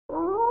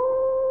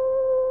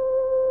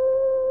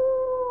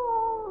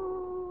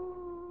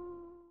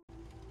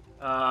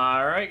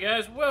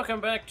Alright guys,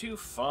 welcome back to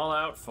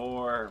Fallout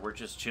 4. We're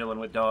just chilling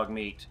with dog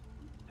meat.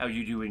 How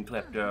you doing,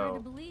 Klepto?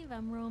 Hard to believe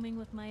I'm roaming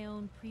with my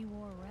own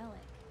pre-war relic.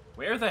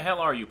 Where the hell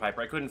are you, Piper?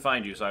 I couldn't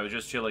find you, so I was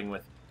just chilling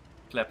with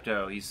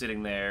Klepto. He's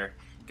sitting there,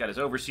 got his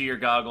overseer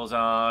goggles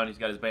on, he's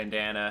got his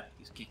bandana,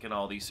 he's kicking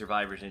all these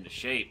survivors into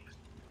shape,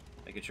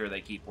 making sure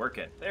they keep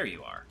working. There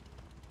you are.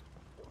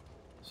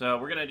 So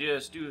we're gonna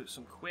just do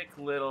some quick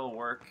little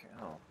work.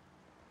 Oh,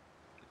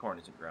 the corn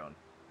isn't grown.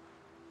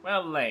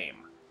 Well, lame.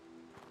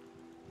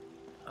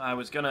 I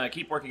was gonna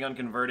keep working on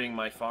converting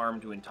my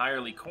farm to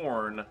entirely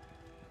corn,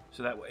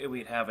 so that way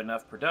we'd have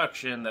enough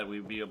production that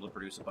we'd be able to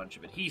produce a bunch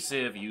of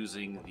adhesive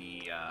using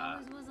the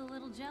Always was a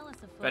little jealous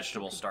of folks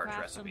vegetable who could starch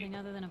craft recipe. Something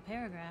other than a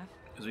paragraph.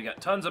 Because we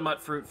got tons of mut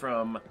fruit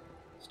from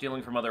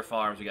stealing from other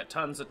farms, we got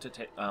tons of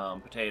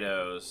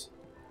potatoes,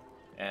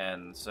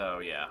 and so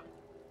yeah.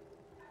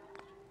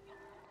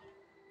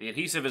 The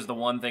adhesive is the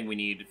one thing we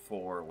need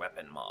for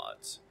weapon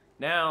mods.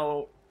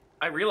 Now,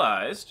 I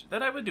realized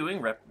that I was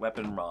doing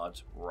weapon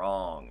mods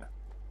wrong.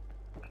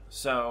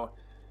 So,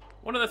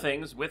 one of the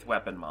things with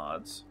weapon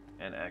mods,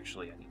 and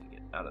actually I need to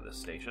get out of this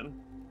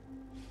station,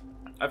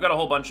 I've got a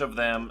whole bunch of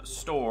them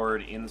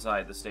stored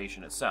inside the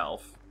station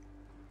itself,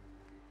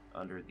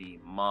 under the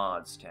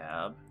mods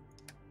tab.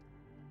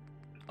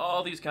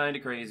 All these kind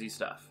of crazy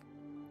stuff.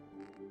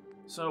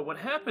 So what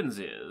happens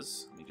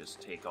is, let me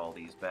just take all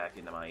these back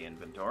into my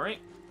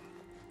inventory.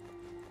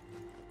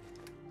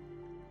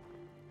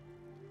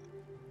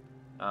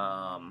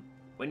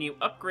 When you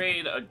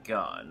upgrade a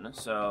gun,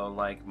 so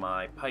like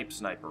my pipe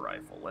sniper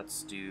rifle,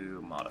 let's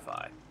do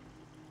modify.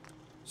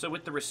 So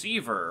with the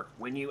receiver,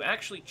 when you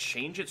actually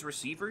change its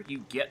receiver,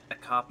 you get a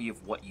copy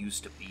of what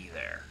used to be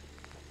there.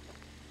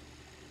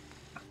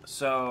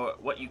 So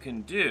what you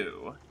can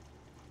do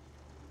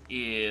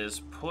is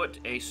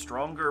put a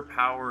stronger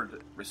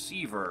powered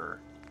receiver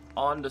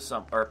onto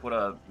or put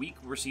a weak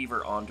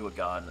receiver onto a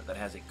gun that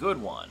has a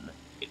good one.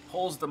 It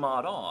pulls the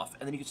mod off,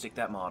 and then you can stick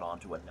that mod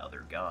onto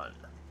another gun.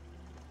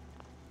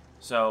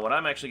 So what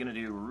I'm actually going to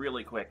do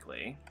really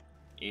quickly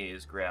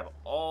is grab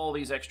all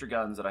these extra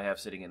guns that I have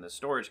sitting in the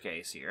storage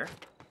case here.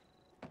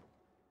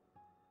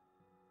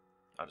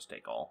 I'll just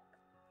take all.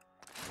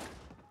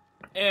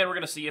 And we're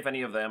going to see if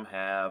any of them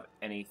have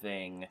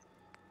anything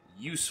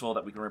useful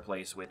that we can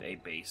replace with a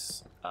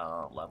base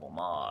level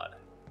mod.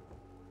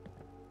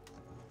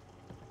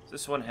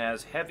 This one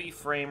has heavy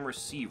frame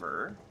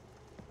receiver,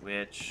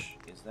 which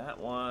is that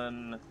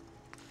one.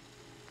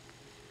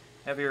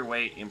 Heavier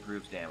weight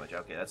improves damage.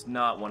 Okay, that's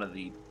not one of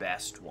the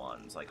best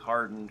ones. Like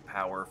hardened,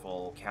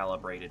 powerful,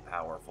 calibrated,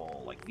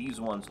 powerful. Like these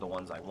ones are the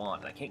ones I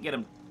want. I can't get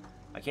them.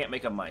 I can't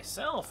make them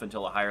myself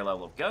until a higher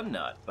level of gun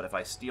nut. But if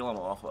I steal them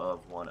off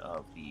of one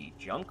of the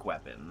junk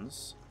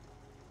weapons,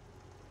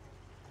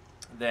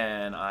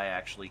 then I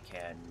actually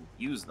can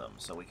use them.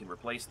 So we can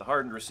replace the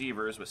hardened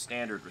receivers with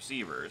standard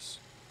receivers,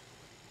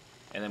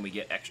 and then we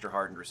get extra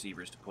hardened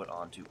receivers to put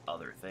onto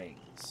other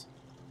things.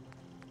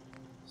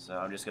 So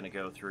I'm just going to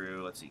go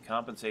through, let's see,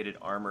 compensated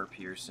armor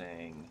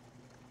piercing.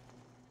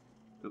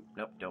 Oop,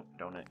 nope,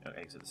 don't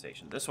exit the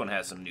station. This one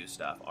has some new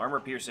stuff. Armor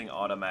piercing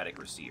automatic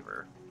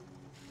receiver,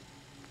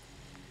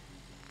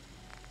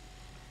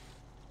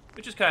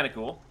 which is kind of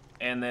cool.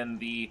 And then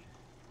the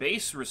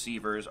base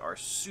receivers are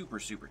super,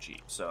 super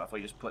cheap. So if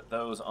I just put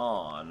those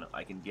on,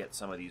 I can get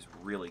some of these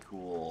really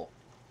cool,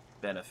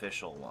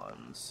 beneficial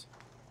ones.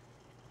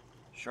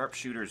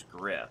 Sharpshooter's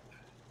grip.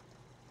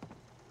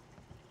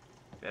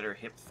 Better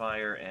hip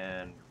fire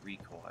and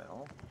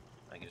recoil.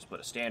 I can just put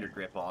a standard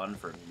grip on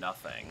for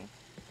nothing.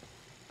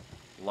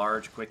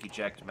 Large quick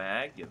eject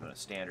mag, given a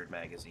standard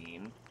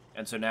magazine.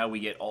 And so now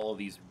we get all of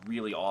these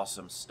really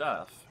awesome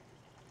stuff.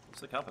 What's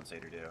the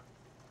compensator do?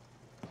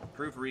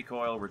 Improved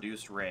recoil,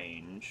 reduced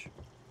range.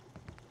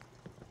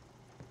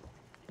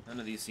 None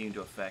of these seem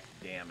to affect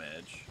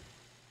damage.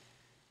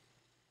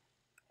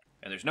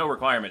 And there's no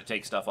requirement to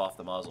take stuff off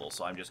the muzzle,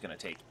 so I'm just going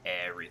to take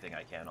everything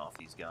I can off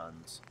these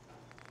guns.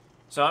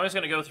 So I'm just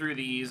going to go through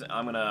these,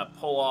 I'm going to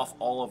pull off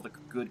all of the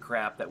good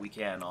crap that we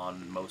can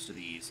on most of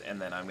these, and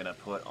then I'm going to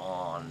put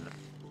on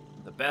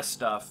the best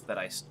stuff that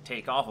I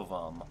take off of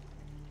them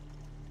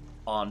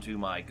onto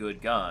my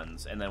good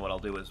guns, and then what I'll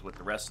do is with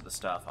the rest of the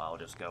stuff, I'll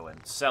just go and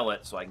sell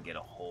it so I can get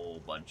a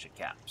whole bunch of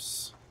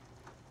caps.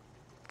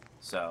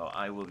 So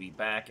I will be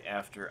back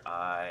after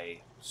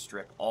I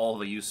strip all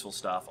the useful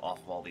stuff off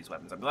of all these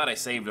weapons. I'm glad I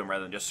saved them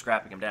rather than just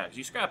scrapping them down, because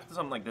you scrap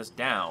something like this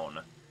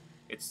down,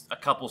 it's a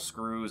couple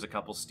screws, a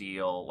couple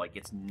steel, like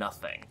it's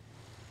nothing.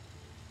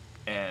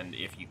 And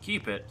if you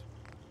keep it,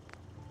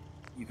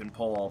 you can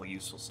pull all the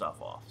useful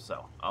stuff off.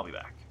 So, I'll be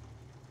back.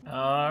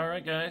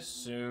 Alright guys,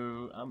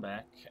 so I'm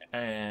back.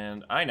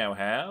 And I now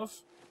have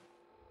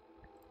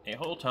a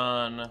whole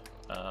ton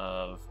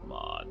of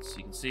mods.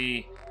 You can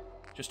see,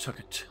 just took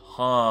a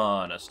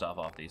ton of stuff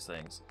off these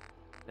things.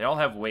 They all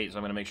have weight, so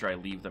I'm going to make sure I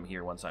leave them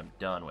here once I'm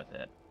done with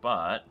it.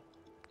 But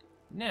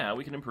now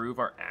we can improve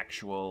our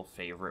actual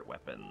favorite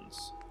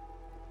weapons.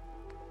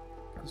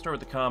 Let's start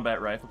with the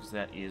combat rifle, because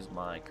that is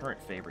my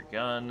current favorite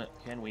gun.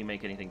 Can we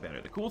make anything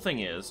better? The cool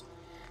thing is,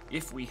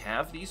 if we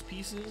have these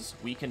pieces,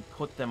 we can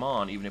put them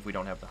on even if we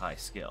don't have the high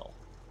skill.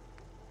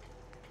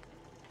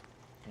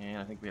 And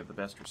I think we have the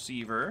best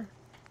receiver.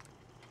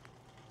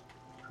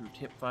 Improved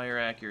hip fire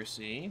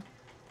accuracy.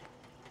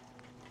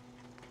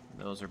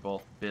 Those are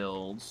both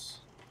builds.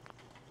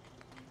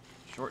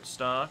 Short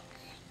stock.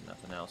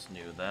 Nothing else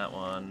new with that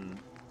one.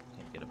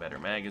 Can't get a better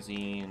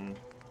magazine.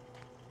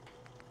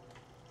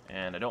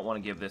 And I don't want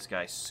to give this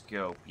guy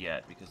scope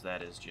yet, because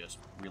that is just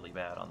really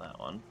bad on that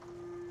one.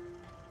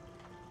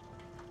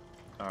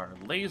 Our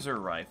laser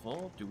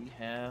rifle. Do we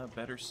have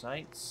better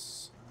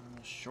sights?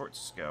 Short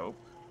scope.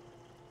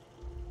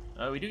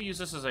 We do use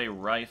this as a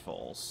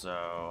rifle,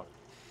 so...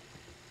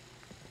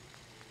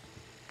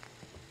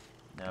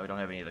 No, we don't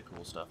have any of the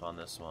cool stuff on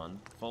this one.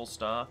 Full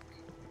stock.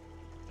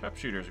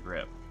 Sharpshooter's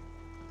grip.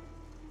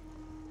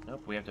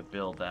 Nope, we have to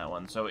build that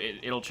one. So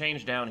it'll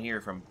change down here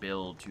from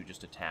build to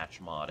just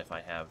attach mod if I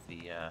have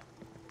the,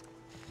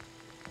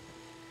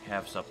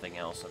 have something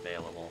else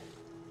available.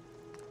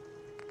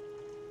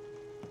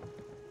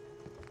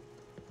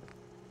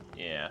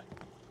 Yeah.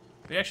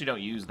 We actually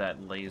don't use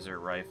that laser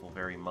rifle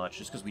very much,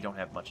 just because we don't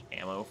have much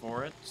ammo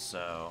for it,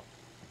 so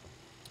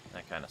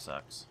that kind of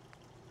sucks.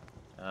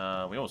 We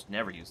almost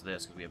never use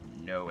this because we have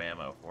no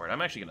ammo for it.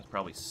 I'm actually going to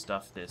probably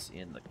stuff this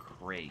in the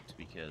crate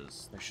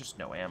because there's just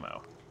no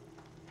ammo.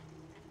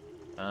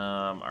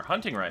 Our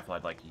hunting rifle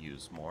I'd like to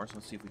use more, so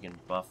let's see if we can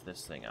buff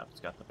this thing up.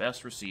 It's got the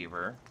best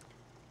receiver.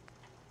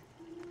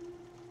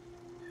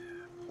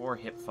 Poor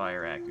hip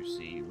fire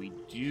accuracy. We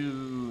do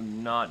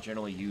not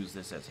generally use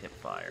this as hip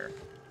fire.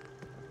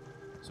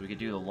 So we could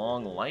do the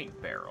long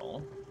light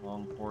barrel,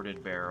 long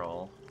ported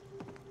barrel.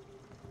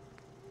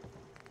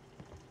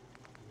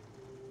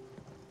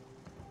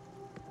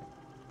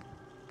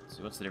 Let's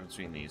see, what's the difference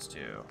between these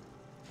two?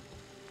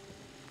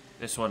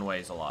 This one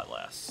weighs a lot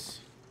less.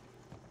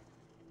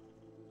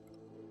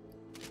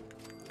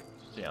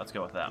 So yeah, let's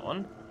go with that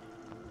one.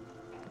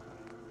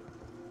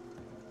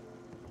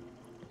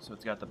 So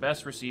it's got the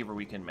best receiver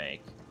we can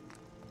make.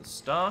 The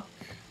stock,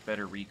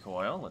 better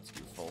recoil. Let's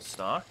do full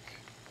stock.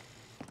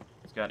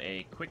 It's got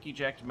a quick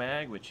eject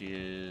mag, which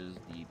is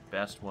the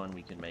best one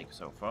we can make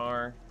so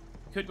far.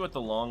 Could go with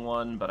the long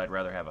one, but I'd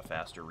rather have a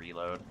faster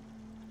reload.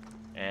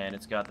 And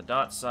it's got the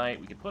dot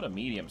sight. We could put a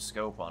medium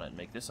scope on it and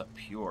make this a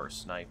pure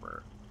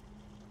sniper.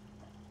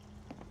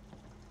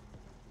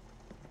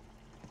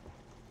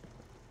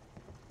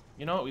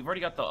 You know what? We've already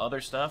got the other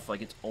stuff.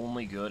 Like, it's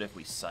only good if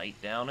we sight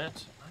down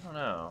it. I don't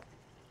know.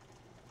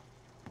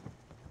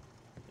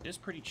 It is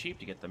pretty cheap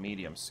to get the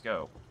medium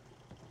scope.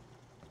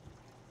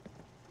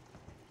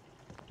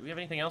 Do we have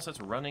anything else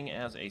that's running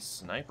as a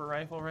sniper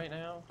rifle right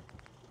now?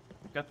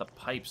 We've got the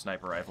pipe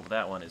sniper rifle, but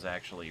that one is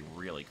actually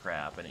really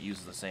crap, and it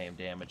uses the same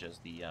damage as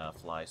the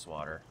fly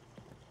swatter.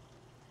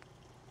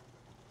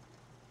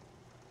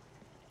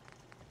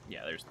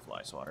 Yeah, there's the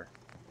fly swatter.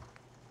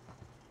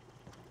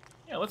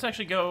 Yeah, let's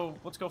actually go,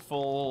 let's go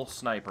full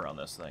sniper on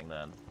this thing,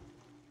 then.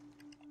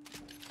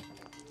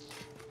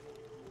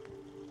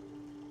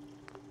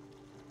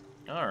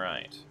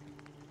 Alright.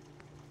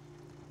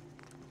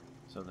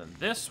 So then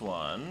this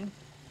one...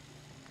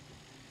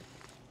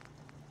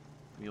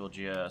 we'll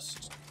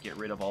just get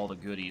rid of all the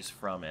goodies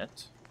from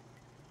it.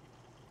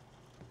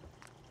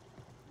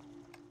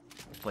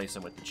 Replace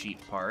them with the cheap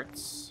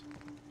parts.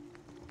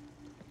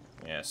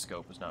 Yeah,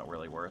 scope is not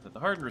really worth it. The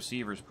hardened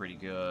receiver is pretty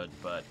good,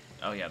 but...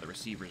 oh yeah, the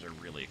receivers are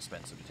really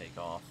expensive to take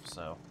off,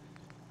 so...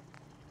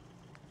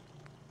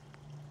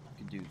 we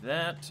can do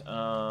that.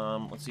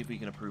 Let's see if we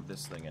can improve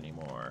this thing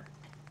anymore.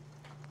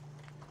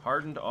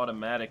 Hardened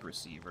automatic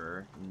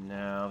receiver.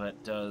 No,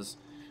 that does...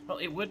 well,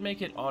 it would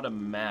make it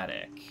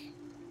automatic.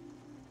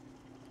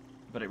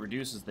 But it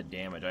reduces the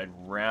damage. I'd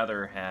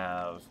rather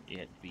have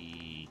it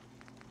be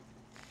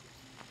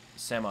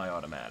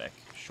semi-automatic.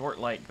 Short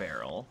light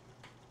barrel.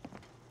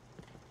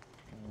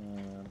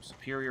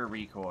 Superior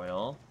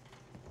recoil.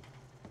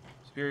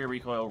 Superior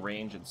recoil,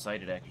 range, and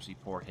sighted accuracy,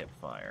 poor hip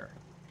fire.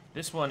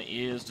 This one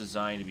is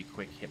designed to be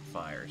quick hip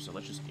fire, so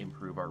let's just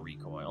improve our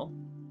recoil.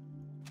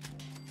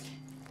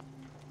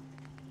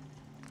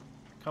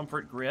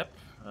 Comfort grip.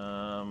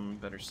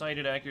 Better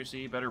sighted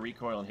accuracy, better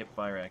recoil and hip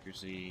fire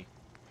accuracy.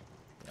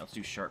 Yeah, let's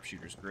do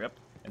sharpshooter's grip.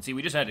 And see,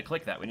 we just had to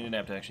click that. We didn't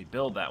have to actually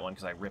build that one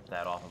because I ripped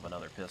that off of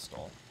another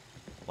pistol.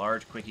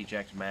 Large quick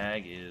eject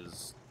mag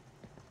is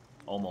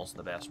almost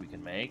the best we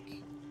can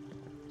make.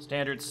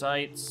 Standard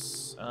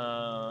sights. You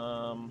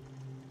can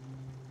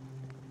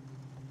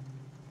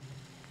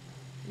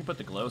put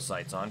the glow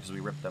sights on because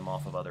we ripped them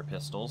off of other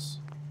pistols.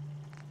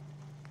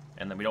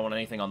 And then we don't want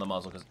anything on the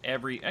muzzle because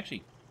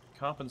actually,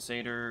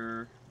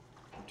 compensator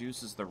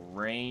reduces the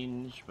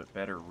range but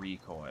better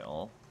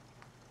recoil.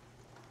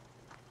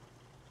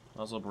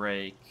 Muzzle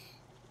brake.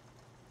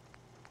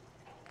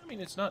 I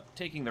mean, it's not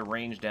taking the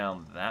range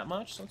down that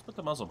much, so let's put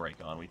the muzzle brake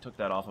on. We took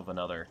that off of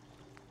another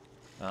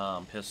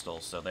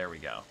pistol, so there we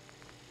go.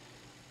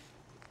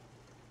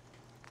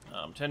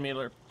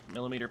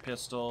 10mm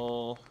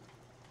pistol.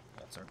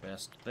 That's our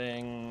best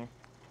thing.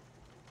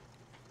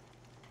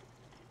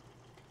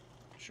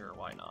 Sure,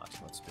 why not?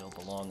 Let's build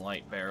the long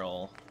light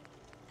barrel.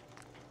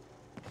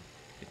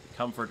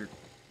 comforter,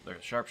 the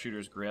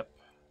sharpshooter's grip.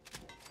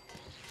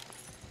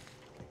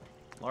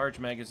 Large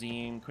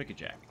magazine, quick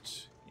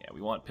eject. Yeah,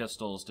 we want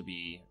pistols to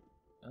be...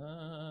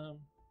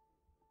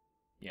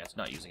 yeah, it's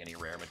not using any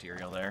rare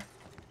material there.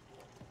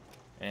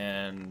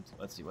 And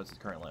let's see, what's it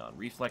currently on?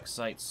 Reflex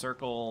sight,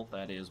 circle.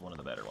 That is one of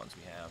the better ones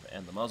we have.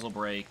 And the muzzle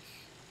brake.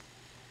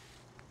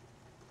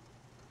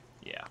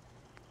 Yeah.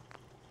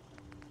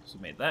 So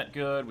we made that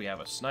good. We have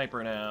a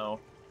sniper now.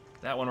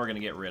 That one we're going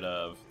to get rid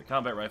of. The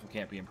combat rifle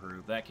can't be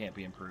improved. That can't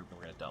be improved, and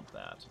we're going to dump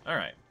that.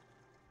 Alright.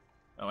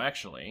 Oh,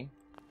 actually,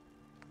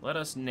 let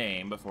us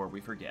name before we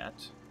forget.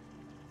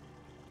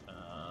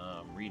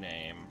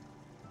 Rename.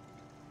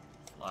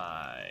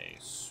 Fly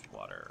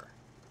swatter.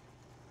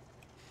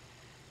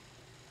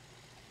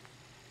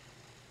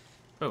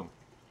 Boom.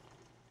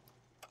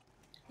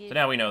 So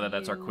now we know that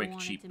that's our quick,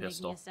 cheap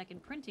pistol. Make me a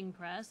second printing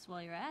press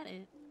while you're at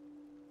it.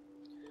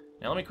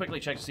 Now let me quickly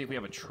check to see if we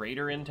have a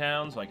trader in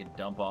town, so I can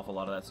dump off a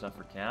lot of that stuff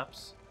for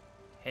caps.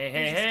 Hey,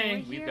 hey,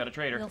 hey! We've got a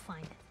trader. We'll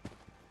find it.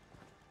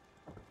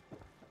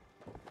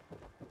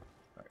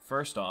 Alright,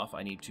 first off,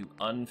 I need to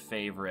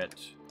unfavorite.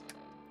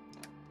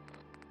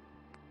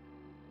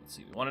 Let's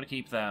see, we wanted to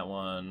keep that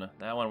one.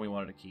 That one we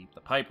wanted to keep.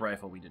 The pipe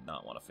rifle we did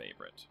not want to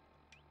favorite.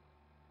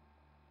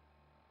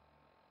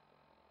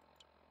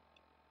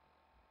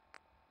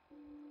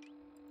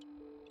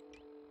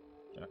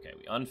 Okay,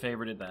 we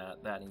unfavorited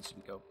that. That needs to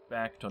go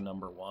back to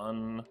number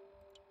 1.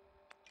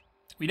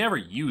 We never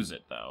use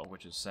it, though,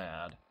 which is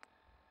sad.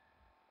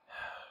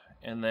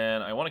 And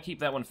then I want to keep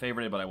that one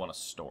favorited, but I want to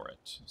store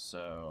it.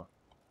 So...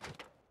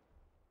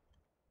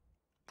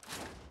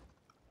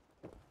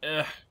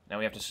 now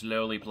we have to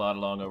slowly plod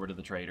along over to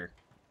the trader.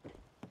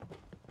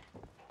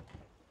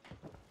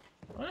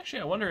 Well,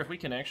 actually, I wonder if we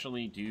can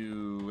actually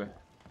do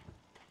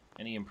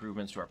any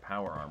improvements to our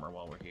power armor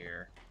while we're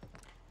here.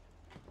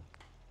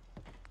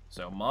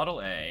 So,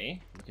 Model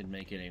A, we can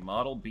make it a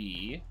Model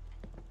B.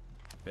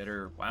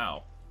 Better,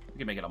 wow. We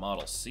can make it a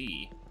Model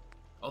C.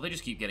 Oh, they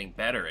just keep getting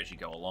better as you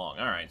go along.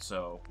 Alright,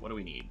 so, what do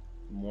we need?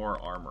 More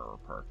armor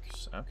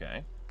perks.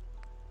 Okay.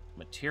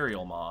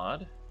 Material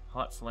mod.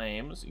 Hot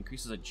Flames.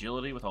 Increases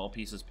agility with all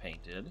pieces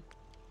painted.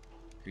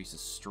 Increases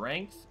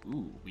strength.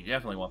 Ooh, we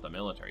definitely want the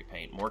military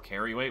paint. More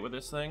carry weight with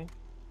this thing.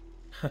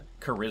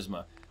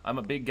 Charisma. I'm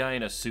a big guy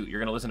in a suit. You're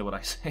gonna listen to what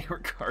I say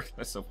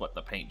regardless of what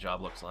the paint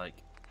job looks like.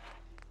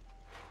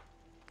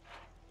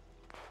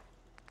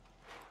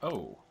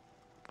 Oh.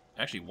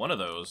 Actually, one of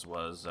those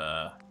was,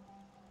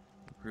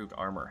 improved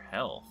armor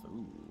health.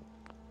 Ooh.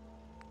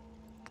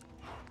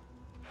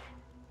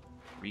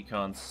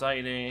 Recon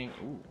sighting.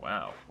 Ooh,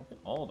 wow. Look at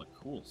all the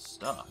cool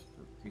stuff.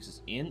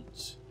 Increases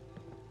int.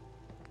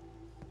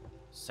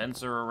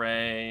 Sensor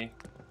array.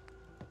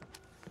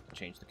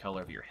 Change the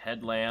color of your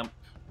headlamp.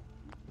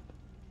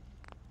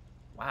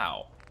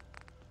 Wow.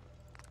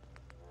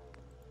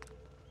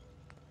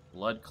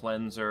 Blood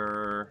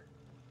cleanser.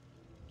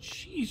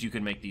 Jeez, you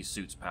can make these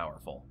suits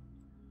powerful.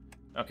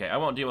 Okay, I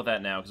won't deal with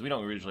that now, because we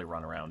don't usually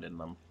run around in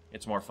them.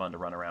 It's more fun to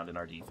run around in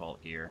our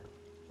default gear.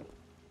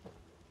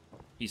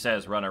 He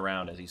says run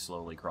around as he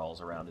slowly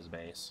crawls around his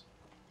base.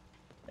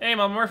 Hey,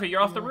 Mom Murphy, you're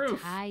off the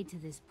roof! Tied to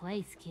this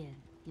place, kid.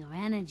 Your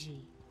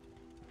energy.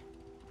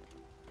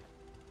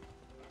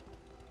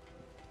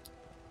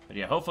 But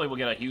yeah, hopefully we'll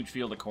get a huge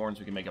field of corn so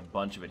we can make a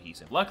bunch of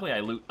adhesive. Luckily,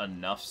 I loot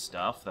enough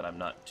stuff that I'm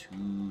not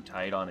too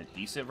tight on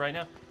adhesive right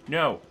now.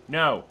 No,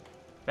 no!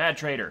 Bad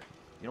trader.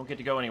 You don't get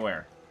to go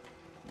anywhere.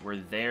 We're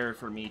there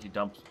for me to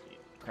dump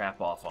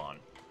crap off on.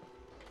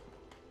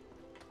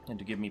 And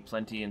to give me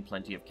plenty and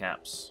plenty of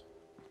caps.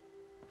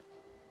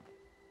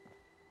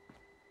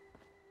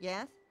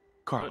 Yes?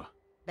 Carla.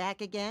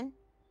 Back again?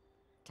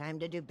 Time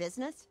to do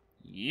business?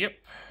 Yep.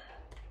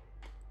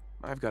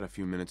 I've got a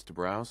few minutes to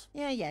browse.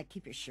 Yeah,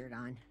 keep your shirt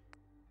on.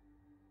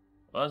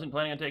 Wasn't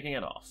planning on taking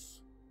it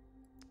off.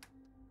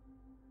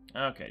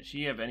 Okay, does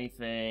she have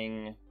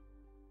anything...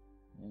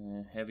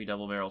 heavy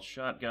double-barrel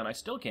shotgun. I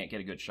still can't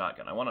get a good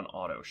shotgun. I want an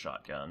auto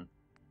shotgun.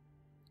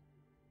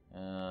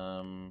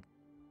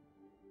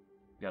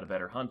 Got a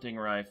better hunting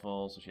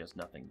rifle, so she has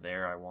nothing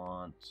there I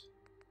want.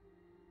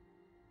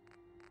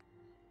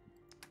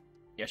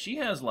 Yeah, she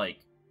has, like,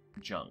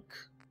 junk.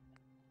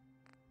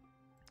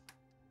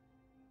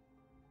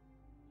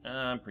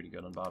 I'm pretty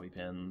good on bobby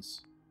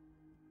pins.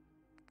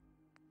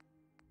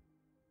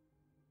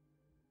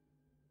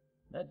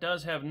 That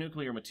does have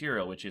nuclear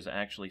material, which is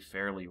actually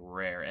fairly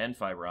rare, and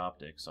fiber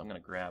optics, so I'm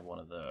going to grab one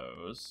of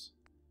those.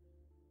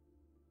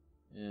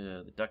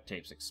 The duct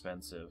tape's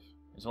expensive.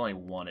 There's only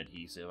one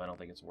adhesive, I don't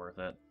think it's worth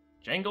it.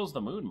 Jangle's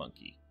the moon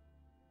monkey.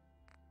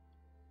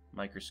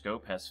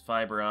 Microscope has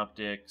fiber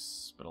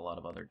optics, but a lot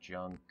of other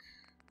junk.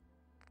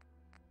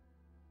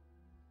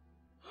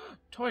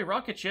 Toy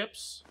rocket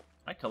ships!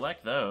 I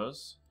collect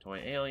those.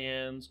 Toy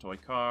aliens, toy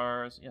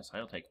cars. Yes,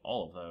 I'll take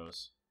all of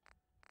those.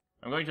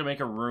 I'm going to make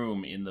a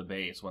room in the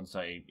base once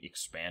I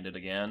expand it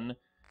again,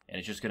 and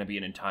it's just going to be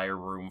an entire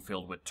room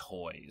filled with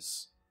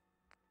toys.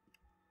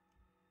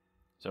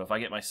 So if I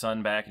get my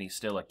son back and he's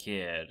still a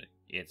kid,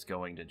 it's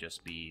going to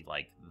just be,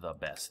 like, the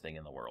best thing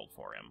in the world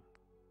for him.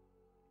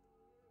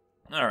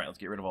 Alright, let's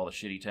get rid of all the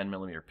shitty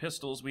 10mm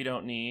pistols we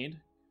don't need.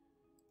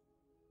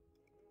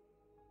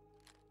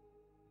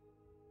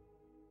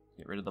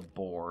 Get rid of the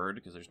board,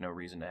 because there's no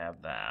reason to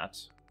have that.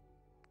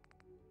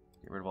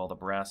 Get rid of all the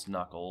brass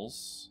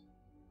knuckles.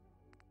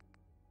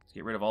 Let's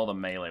get rid of all the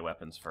melee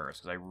weapons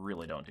first, because I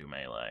really don't do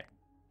melee.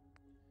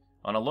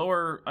 On a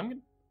lower...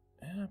 I'm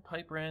gonna...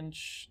 pipe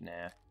wrench?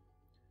 Nah.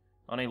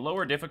 On a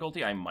lower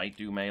difficulty, I might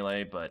do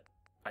melee, but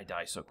I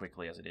die so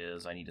quickly as it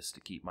is. I need to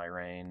keep my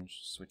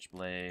range.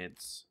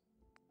 Switchblades.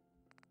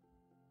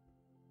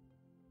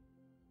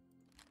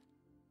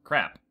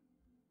 Crap.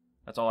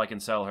 That's all I can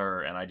sell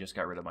her, and I just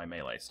got rid of my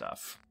melee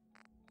stuff.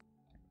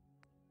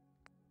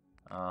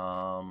 Did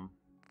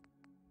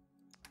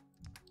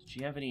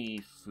she have any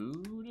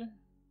food?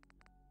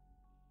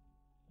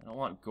 I don't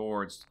want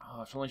gourds.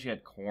 Oh, if only she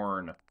had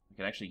corn. I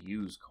could actually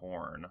use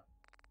corn.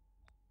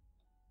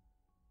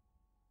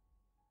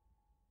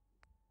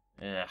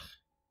 Ugh.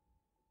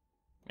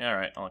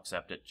 Alright, I'll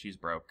accept it. She's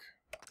broke.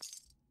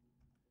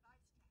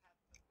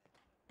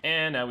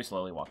 And now we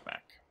slowly walk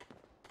back.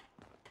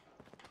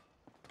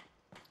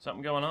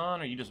 Something going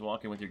on, or are you just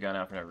walking with your gun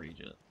out for no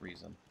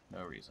reason?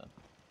 No reason.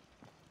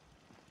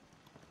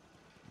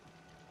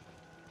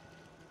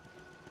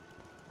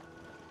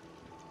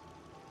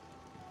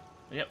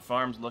 Yep,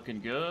 farm's looking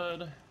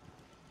good.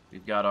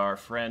 We've got our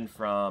friend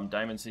from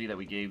Diamond City that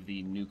we gave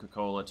the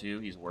Nuka-Cola to.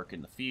 He's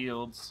working the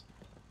fields.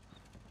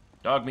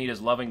 Dogmeat is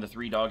loving the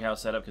 3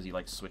 doghouse setup because he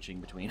likes switching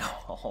between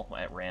all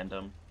at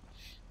random.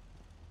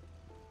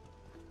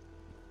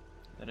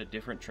 Is that a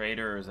different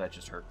trader, or is that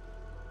just her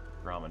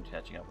ramen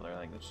catching up with her? I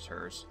think that's just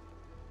hers.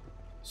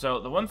 So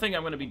the one thing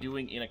I'm going to be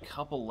doing in a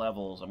couple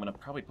levels, I'm going to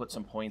probably put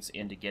some points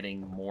into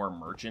getting more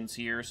merchants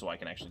here so I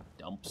can actually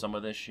dump some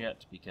of this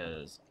shit,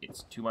 because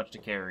it's too much to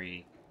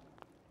carry,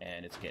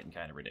 and it's getting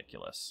kind of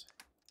ridiculous.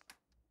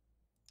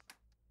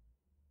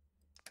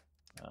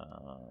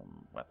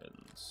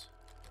 Weapons.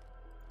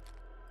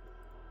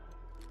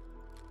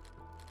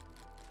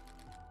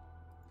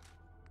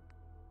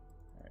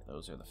 Alright,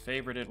 those are the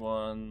favorited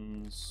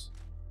ones.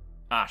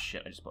 Ah,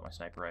 shit, I just put my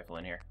sniper rifle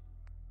in here.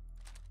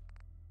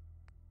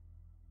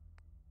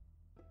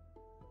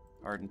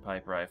 Hardened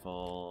pipe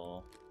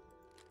rifle.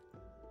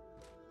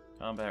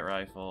 Combat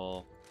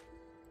rifle.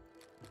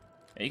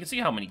 Yeah, you can see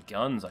how many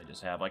guns I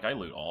just have. Like, I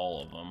loot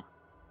all of them.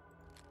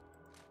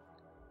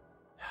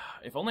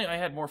 If only I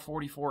had more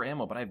 44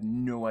 ammo, but I have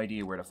no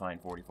idea where to find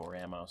 44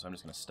 ammo, so I'm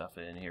just going to stuff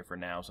it in here for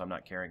now so I'm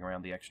not carrying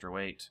around the extra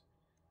weight.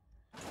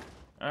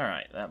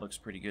 Alright, that looks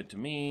pretty good to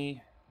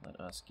me. Let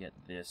us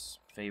get this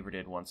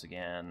favorited once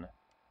again.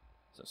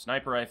 So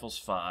sniper rifle's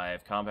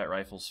 5, combat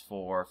rifle's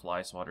 4,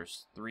 fly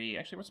swatter's 3.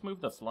 Actually, let's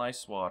move the fly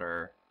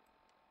swatter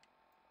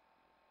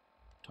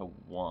to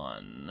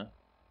 1.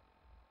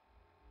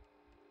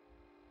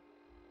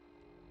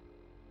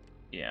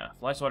 Yeah,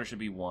 fly swatter should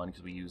be 1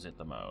 because we use it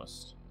the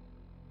most.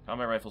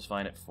 Combat rifle's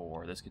fine at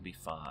 4. This could be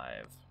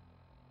 5.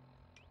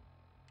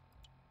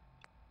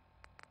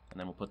 And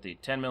then we'll put the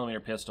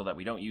 10mm pistol that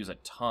we don't use a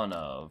ton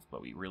of,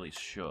 but we really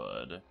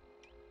should.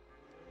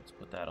 Let's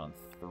put that on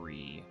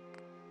 3.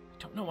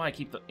 I don't know why I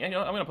keep the... You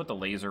know, I'm going to put the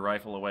laser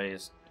rifle away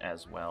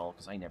as well,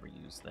 because I never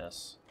use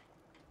this.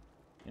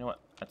 You know what?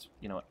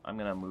 You know what? I'm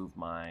going to move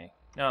my...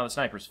 No, the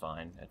sniper's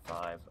fine at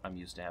 5. I'm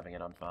used to having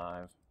it on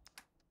 5.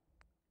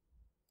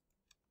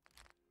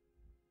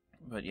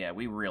 But yeah,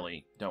 we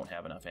really don't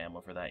have enough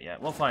ammo for that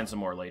yet. We'll find some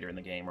more later in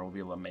the game, or we'll be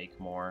able to make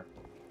more.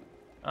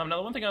 Now,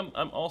 the one thing I'm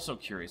also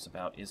curious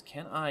about is,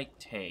 can I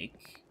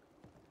take...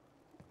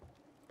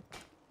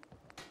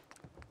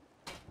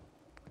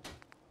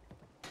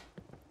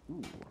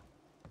 Ooh.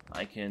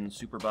 I can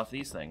super buff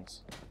these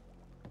things.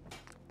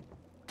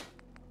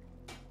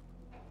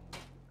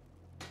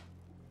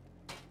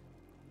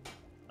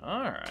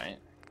 Alright.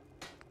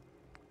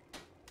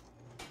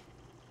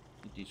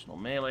 Additional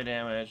melee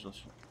damage.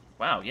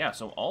 Wow, yeah,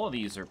 so all of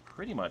these are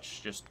pretty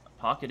much just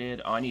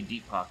pocketed. Oh, I need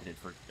deep pocketed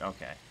for...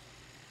 Okay.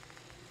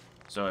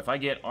 So if I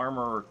get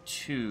armor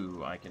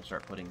 2, I can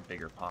start putting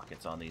bigger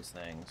pockets on these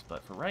things.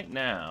 But for right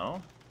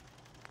now...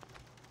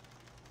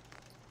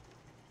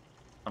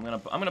 I'm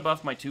gonna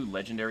buff my 2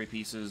 legendary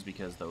pieces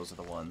because those are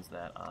the ones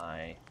that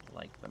I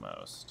like the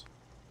most.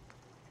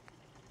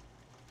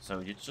 So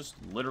you just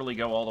literally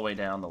go all the way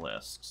down the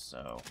list.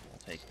 So we'll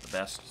take the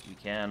best we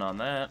can on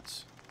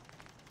that.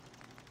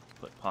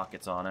 Put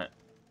pockets on it.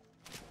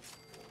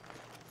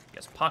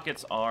 Yes,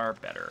 pockets are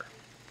better.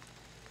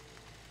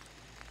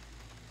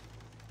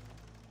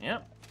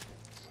 Yep.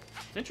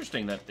 It's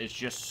interesting that it's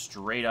just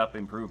straight up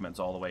improvements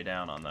all the way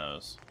down on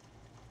those.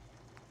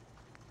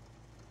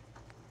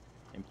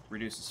 It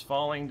reduces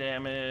falling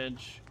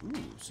damage. Ooh,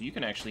 so you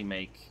can actually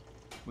make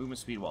movement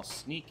speed while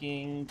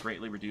sneaking,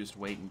 greatly reduced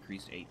weight,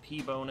 increased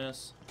AP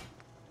bonus.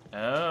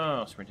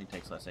 Oh, sprinting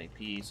takes less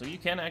AP. So you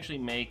can actually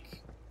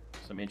make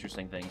some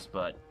interesting things,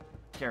 but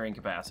carrying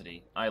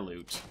capacity, I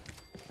loot.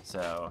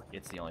 So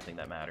it's the only thing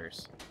that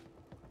matters.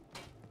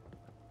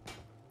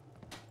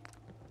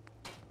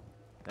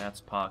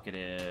 That's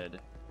pocketed.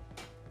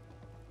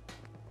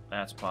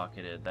 That's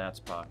pocketed. That's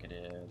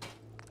pocketed.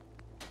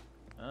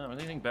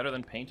 Anything better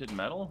than painted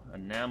metal?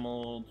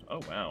 Enameled... Oh,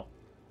 wow.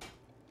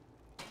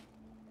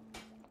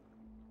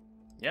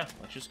 Yeah,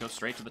 let's just go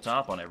straight to the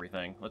top on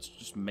everything. Let's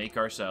just make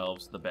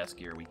ourselves the best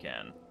gear we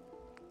can.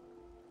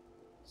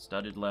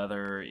 Studded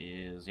leather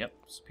is, yep,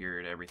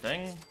 superior to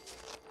everything.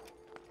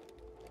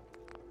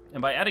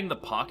 And by adding the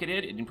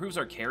pocketed, it improves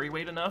our carry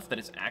weight enough that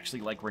it's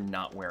actually like we're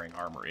not wearing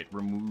armor. It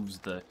removes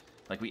the...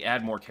 Like, we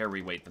add more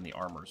carry weight than the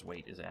armor's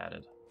weight is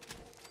added.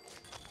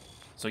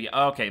 So,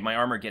 yeah, okay, my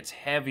armor gets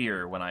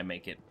heavier when I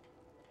make it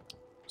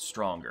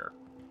stronger.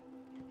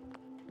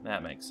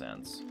 That makes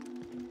sense.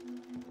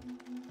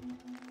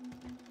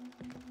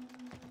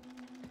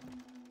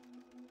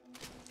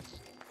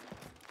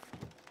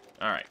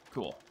 Alright,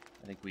 cool.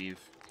 I think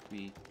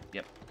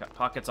yep, got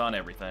pockets on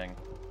everything.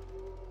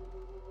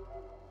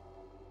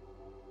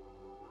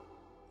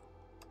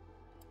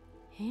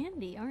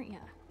 Handy, aren't ya?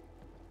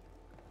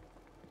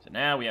 So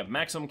now we have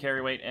maximum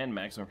carry weight and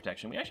maximum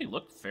protection. We actually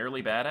look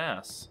fairly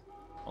badass.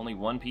 Only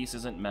one piece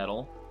isn't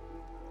metal.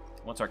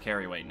 What's our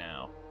carry weight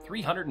now?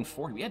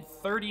 340. We had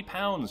 30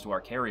 pounds to our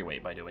carry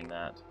weight by doing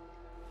that.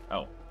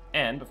 Oh,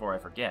 and before I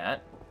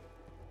forget...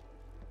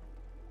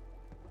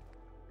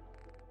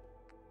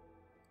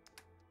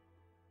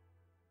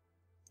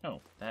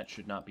 Oh, that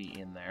should not be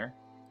in there.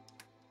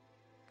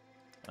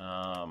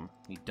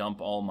 We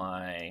dump all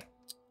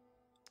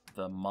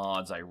the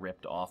mods I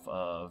ripped off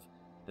of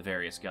the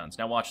various guns.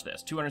 Now watch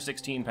this.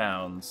 216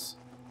 pounds.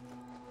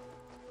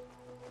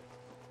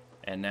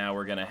 And now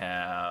we're gonna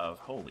have...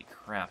 Holy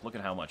crap, look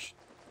at how much...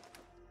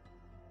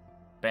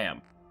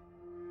 Bam.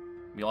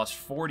 We lost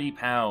 40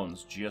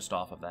 pounds just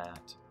off of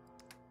that.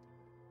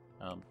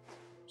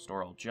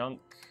 Store all junk.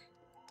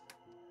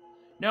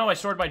 No, I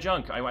stored my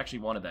junk. I actually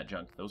wanted that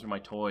junk. Those are my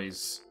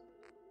toys.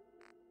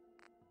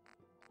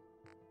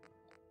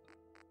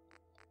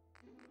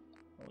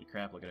 Holy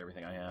crap, look at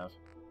everything I have.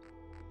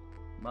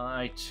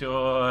 My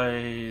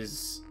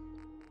toys.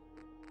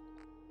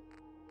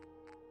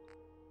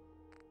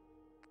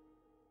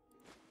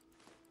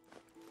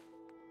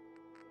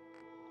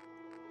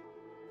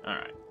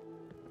 Alright.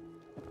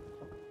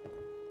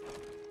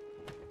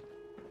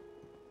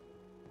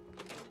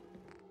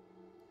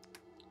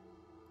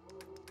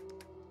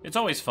 It's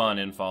always fun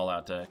in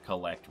Fallout to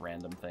collect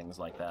random things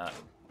like that.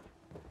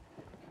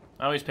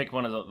 I always pick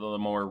one of the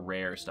more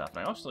rare stuff. And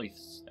I also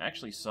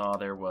actually saw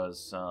there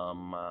was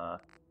some...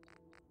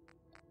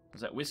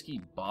 was that whiskey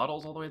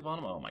bottles all the way at the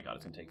bottom? Oh my god,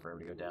 it's going to take forever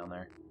to go down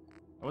there.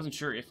 I wasn't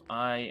sure if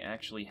I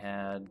actually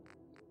had,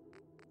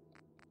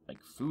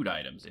 like, food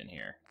items in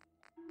here.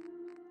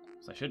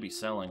 So I should be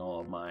selling all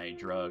of my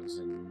drugs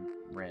and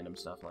random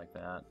stuff like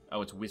that.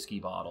 Oh, it's whiskey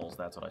bottles.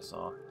 That's what I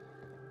saw.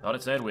 Thought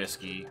it said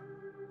whiskey.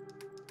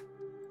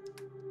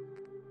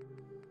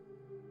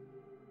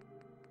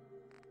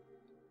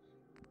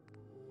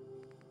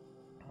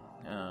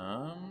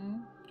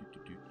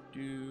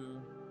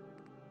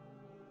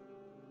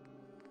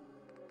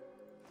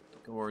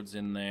 Gourd's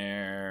in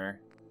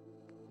there.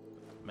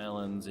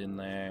 Melon's in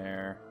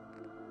there.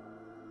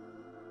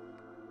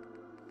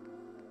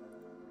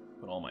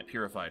 Put all my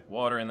purified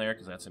water in there,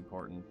 because that's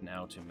important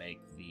now to make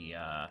the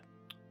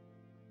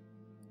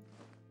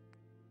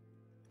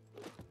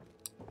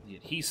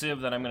adhesive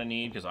that I'm going to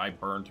need, because I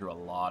burned through a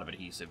lot of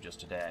adhesive just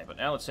today. But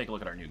now let's take a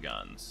look at our new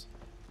guns.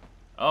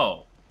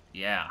 Oh,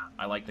 yeah,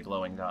 I like the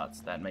glowing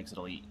dots. That makes it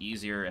a little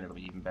easier, and it'll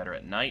be even better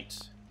at night.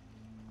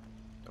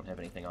 Don't have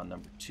anything on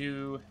number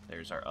 2.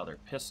 There's our other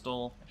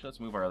pistol. Actually, let's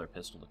move our other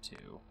pistol to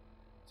 2.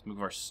 Let's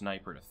move our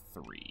sniper to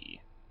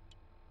 3.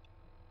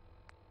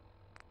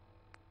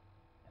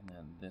 And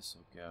then this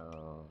will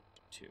go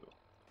to 2.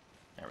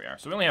 There we are.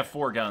 So we only have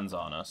 4 guns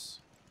on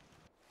us.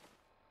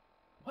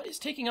 What is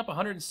taking up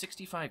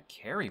 165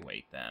 carry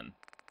weight, then?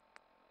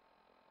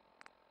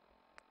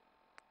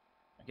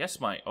 I guess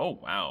my... Oh,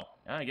 wow.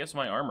 I guess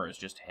my armor is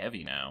just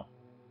heavy now.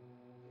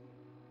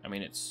 I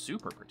mean, it's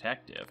super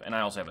protective. And I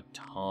also have a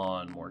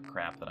ton more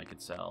crap that I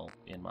could sell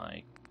in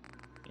my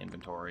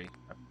inventory.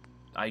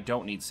 I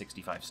don't need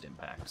 65 stim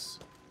packs.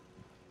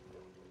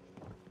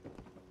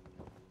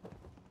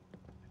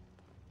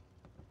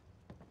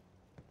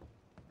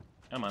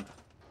 Come on.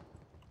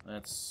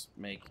 Let's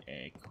make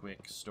a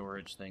quick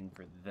storage thing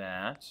for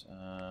that.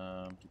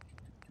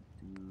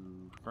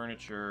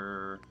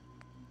 Furniture,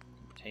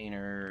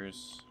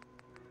 containers.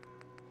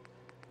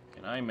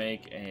 Can I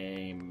make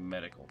a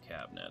medical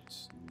cabinet?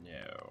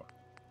 No.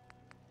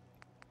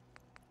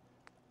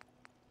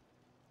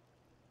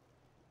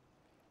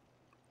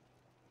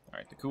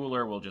 Alright, the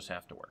cooler will just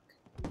have to work.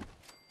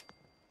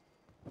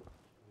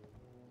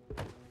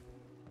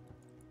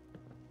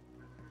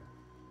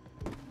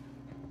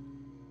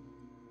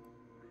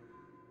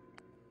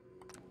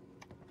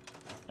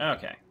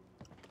 Okay.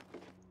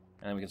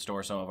 And then we can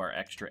store some of our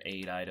extra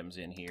aid items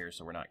in here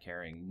so we're not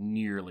carrying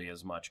nearly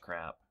as much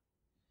crap.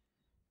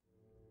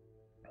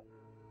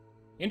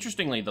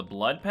 Interestingly, the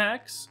blood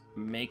packs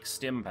make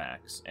stim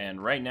packs,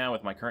 and right now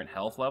with my current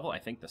health level, I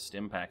think the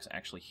stim packs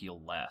actually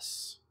heal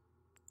less.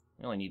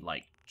 We only need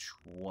like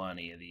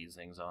 20 of these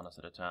things on us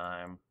at a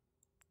time.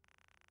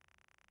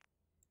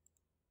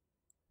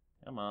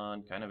 Come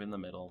on, kind of in the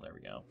middle. There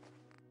we go.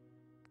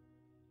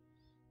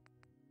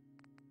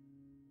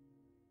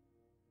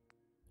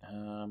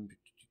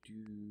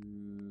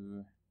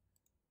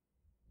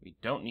 We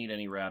don't need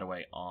any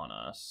Radaway on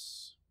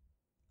us,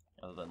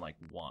 other than like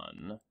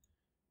one.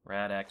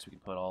 Rad-X we can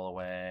put all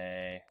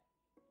away.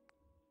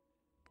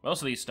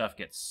 Most of these stuff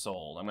gets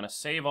sold. I'm gonna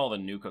save all the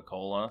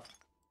Nuka-Cola,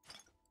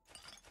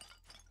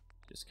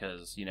 just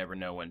because you never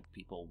know when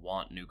people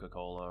want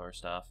Nuka-Cola or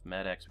stuff.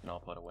 Med-X we can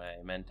all put away.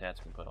 Mentats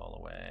we can put all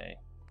away.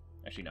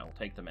 Actually, no, we'll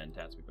take the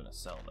Mentats. We're gonna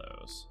sell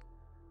those.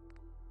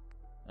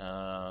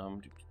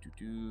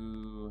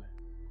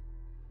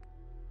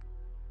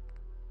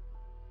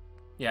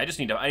 Yeah,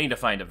 I need to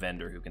find a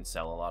vendor who can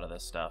sell a lot of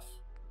this stuff.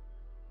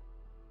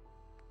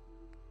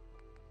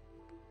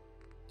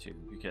 Too,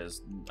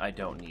 because I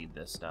don't need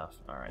this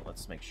stuff. Alright,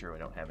 let's make sure we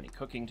don't have any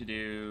cooking to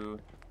do.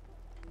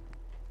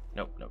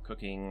 Nope, no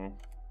cooking.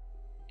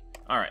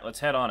 Alright, let's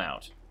head on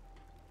out.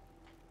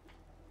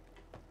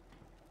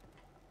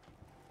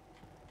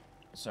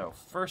 So,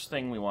 first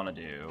thing we want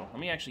to do, let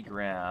me actually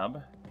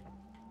grab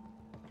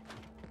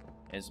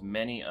as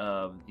many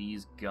of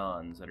these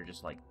guns that are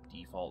just like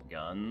default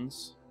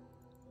guns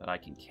that I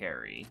can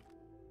carry.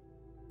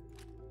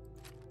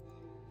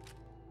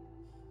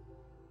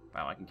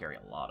 Wow, I can carry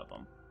a lot of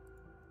them.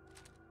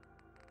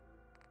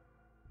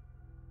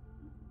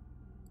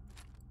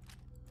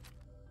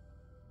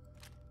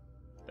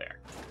 There.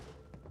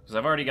 Because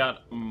I've already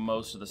got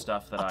most of the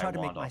stuff that I want. I'll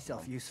try to make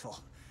myself useful.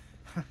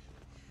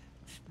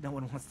 No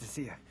one wants to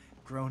see a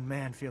grown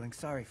man feeling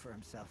sorry for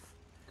himself.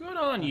 Good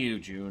on you,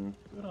 June.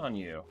 Good on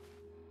you.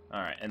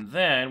 Alright, and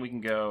then we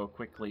can go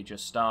quickly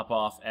just stop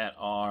off at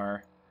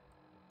our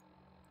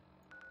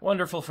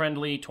wonderful,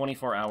 friendly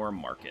 24-hour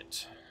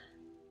market.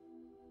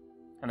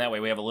 And that way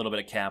we have a little bit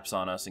of caps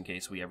on us in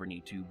case we ever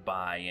need to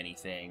buy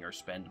anything or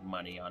spend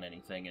money on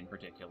anything in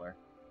particular.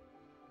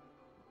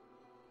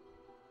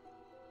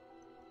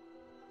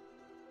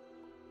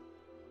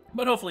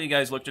 But hopefully you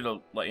guys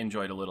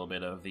enjoyed a little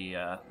bit of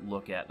the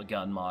look at the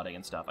gun modding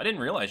and stuff. I didn't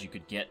realize you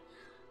could get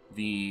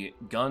the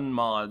gun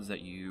mods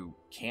that you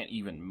can't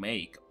even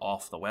make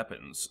off the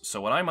weapons. So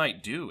what I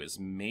might do is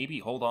maybe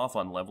hold off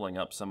on leveling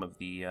up some of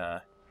the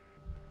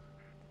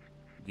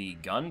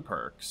gun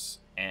perks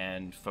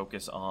and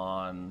focus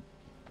on,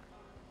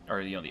 or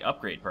you know, the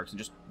upgrade perks, and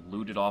just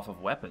loot it off of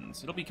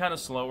weapons. It'll be kind of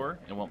slower.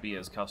 It won't be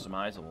as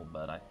customizable,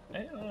 but I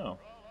don't know.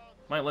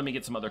 Might let me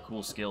get some other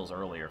cool skills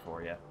earlier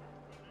for you.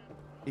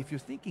 If you're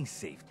thinking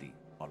safety,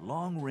 a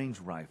long-range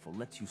rifle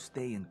lets you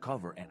stay in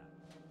cover and...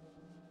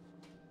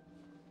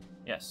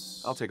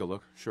 Yes. I'll take a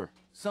look, sure.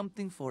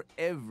 Something for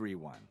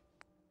everyone.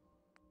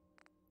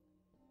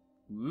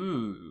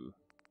 Ooh.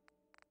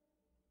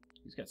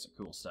 He's got some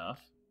cool stuff.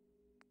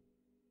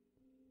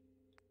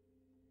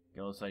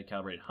 Yellow-sided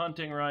calibrated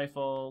hunting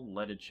rifle,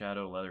 leaded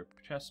shadow leather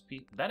chest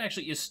piece. That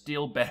actually is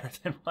still better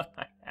than what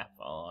I have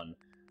on.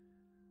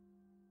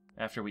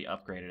 After we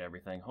upgraded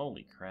everything.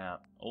 Holy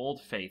crap. Old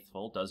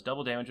Faithful does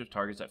double damage with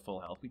targets at full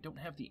health. We don't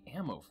have the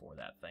ammo for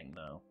that thing,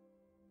 though.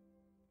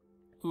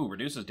 Ooh,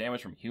 reduces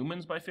damage from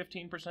humans by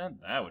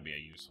 15%? That would be a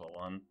useful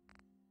one.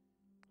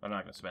 I'm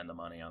not going to spend the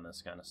money on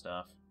this kind of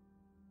stuff.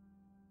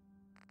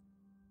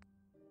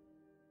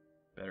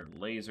 Better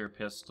laser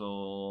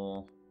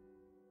pistol.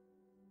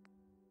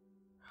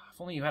 If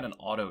only you had an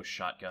auto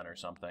shotgun or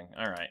something.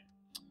 Alright.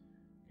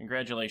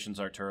 Congratulations,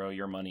 Arturo.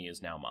 Your money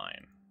is now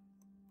mine.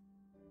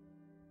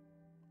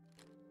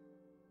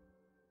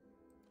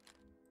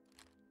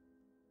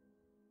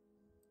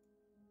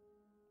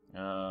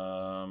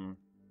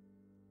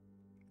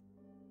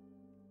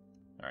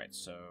 Alright,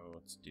 so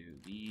let's do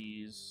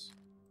these.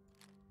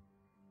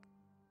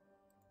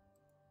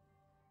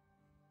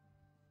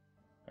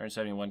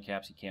 171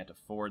 caps, he can't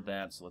afford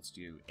that, so let's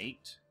do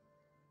 8.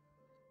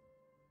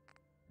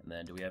 And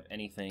then do we have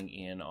anything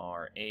in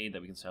our aid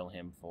that we can sell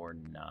him for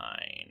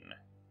 9?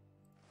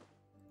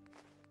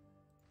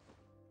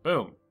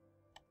 Boom!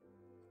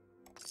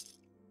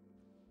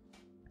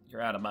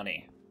 You're out of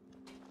money.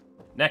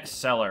 Next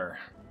seller.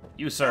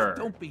 You, sir.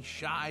 Don't be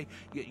shy.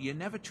 You're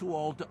never too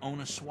old to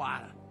own a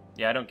swatter.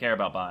 Yeah, I don't care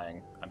about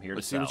buying. I'm here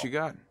Let's to sell. see what you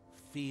got.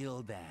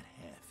 Feel that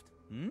heft.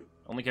 Hmm?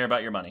 Only care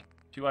about your money.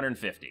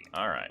 250.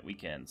 Alright, we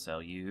can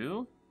sell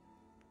you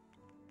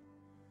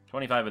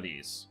 25 of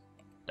these.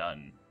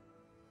 Done.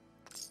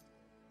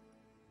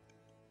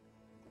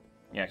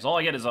 Yeah, because all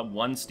I get is a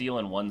 1 steel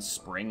and 1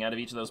 spring out of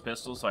each of those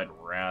pistols, so I'd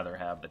rather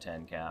have the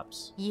 10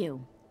 caps.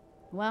 You.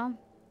 Well,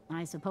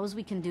 I suppose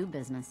we can do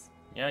business.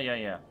 Yeah.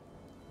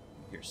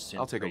 Your synth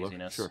I'll take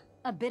craziness. a look, sure.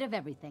 A bit of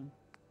everything.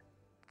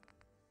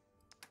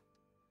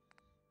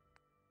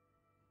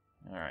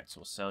 Alright, so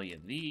we'll sell you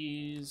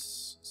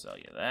these, sell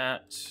you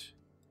that,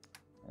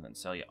 and then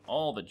sell you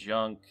all the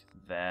junk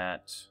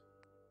that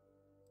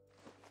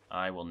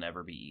I will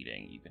never be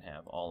eating. You can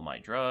have all my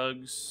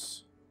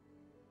drugs.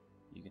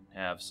 You can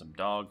have some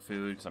dog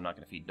food, because I'm not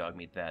going to feed dog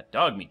meat that.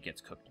 Dog meat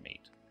gets cooked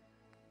meat.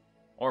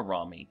 Or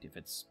raw meat, if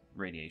it's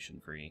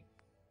radiation-free. You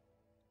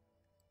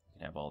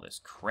can have all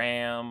this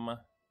cram.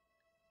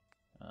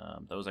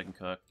 Those I can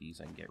cook. These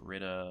I can get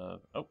rid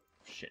of. Oh,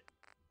 shit.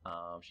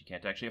 She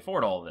can't actually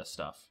afford all of this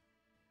stuff.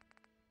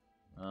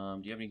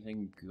 Do you have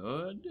anything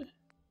good?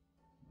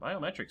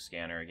 Biometric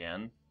scanner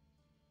again.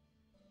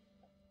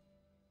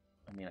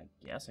 I mean,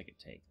 I guess I could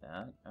take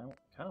that. I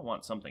kind of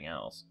want something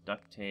else.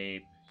 Duct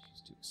tape.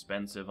 She's too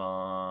expensive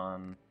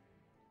on.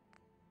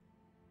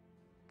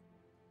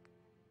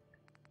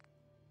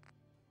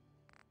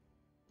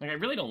 Like, I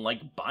really don't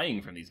like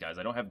buying from these guys.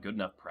 I don't have good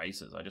enough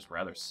prices. I just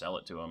rather sell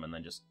it to them and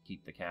then just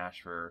keep the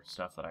cash for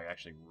stuff that I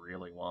actually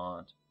really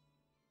want.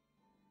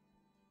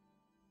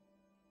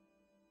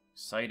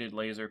 Sighted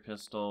laser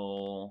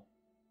pistol.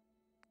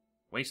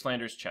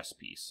 Wastelander's chest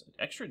piece.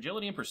 Extra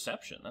agility and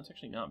perception. That's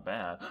actually not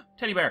bad.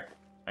 Teddy bear!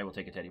 I will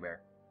take a teddy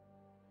bear.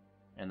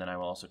 And then I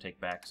will also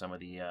take back some of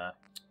the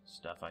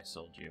stuff I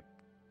sold you.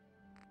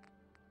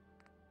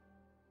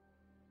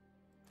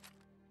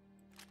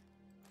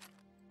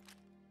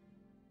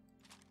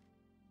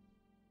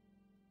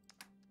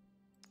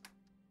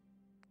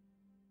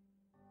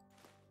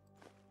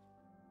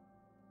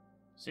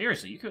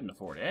 Seriously, you couldn't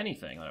afford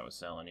anything that I was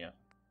selling you.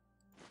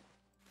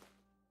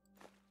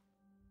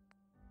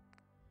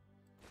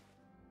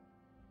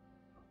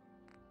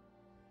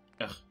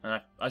 Ugh,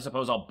 and I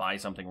suppose I'll buy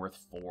something worth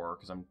 4,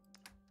 because I'm...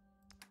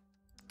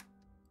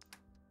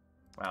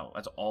 Wow,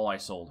 that's all I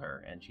sold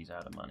her, and she's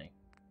out of money.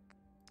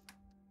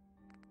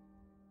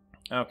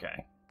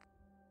 Okay.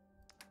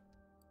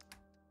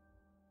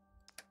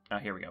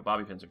 Here we go.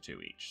 Bobby pins are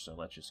 2 each, so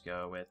let's just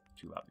go with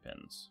 2 bobby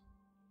pins.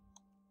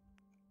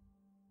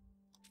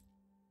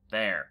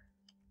 There.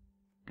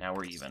 Now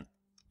we're even.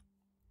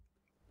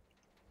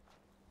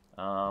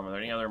 Are there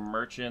any other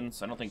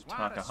merchants? I don't think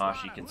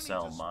Takahashi can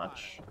sell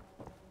much.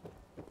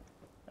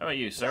 How about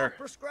you, sir?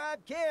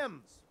 Self-prescribed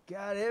chems.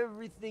 Got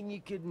everything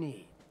you could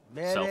need.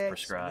 Med-X,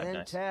 Self-prescribed.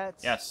 Nice.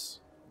 Mentats, Yes.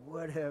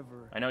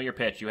 whatever. I know your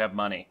pitch. You have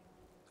money.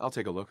 I'll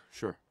take a look,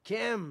 sure.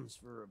 Chems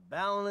for a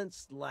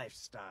balanced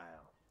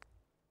lifestyle.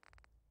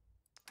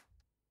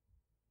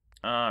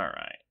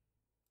 Alright.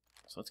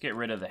 So let's get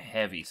rid of the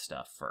heavy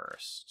stuff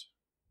first.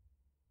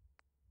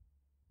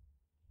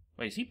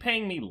 Wait, is he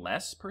paying me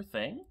less per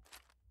thing?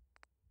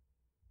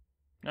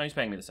 No, he's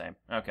paying me the same.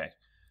 Okay.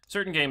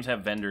 Certain games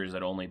have vendors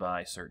that only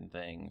buy certain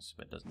things,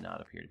 but it does not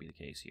appear to be the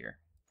case here.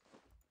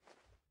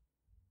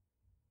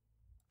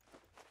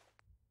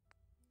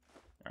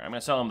 Alright, I'm going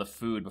to sell him the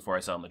food before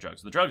I sell him the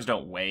drugs. The drugs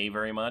don't weigh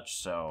very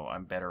much, so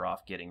I'm better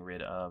off getting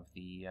rid of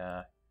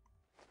the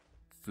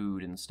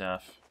food and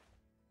stuff.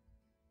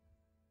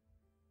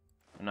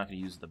 I'm not going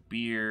to use the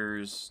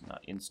beers,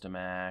 not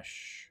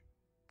Instamash.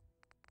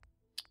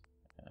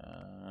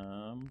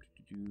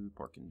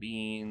 Pork and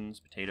beans,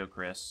 potato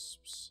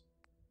crisps,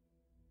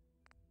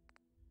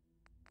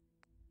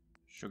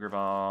 sugar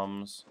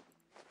bombs.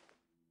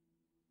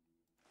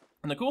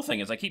 And the cool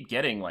thing is I keep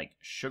getting, like,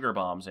 sugar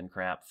bombs and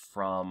crap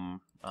from,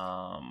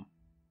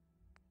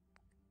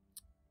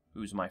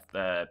 who's my,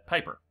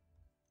 Piper.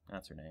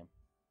 That's her name.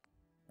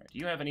 All right, do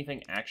you have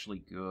anything actually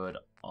good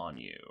on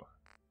you?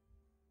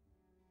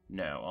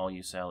 No, all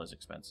you sell is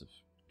expensive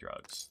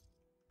drugs.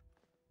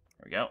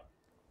 There we go.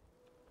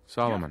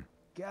 Solomon.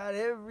 Got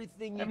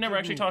everything you I've never could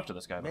actually need. talked to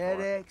this guy before.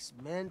 Med-X,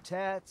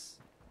 Mentats,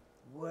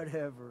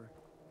 whatever.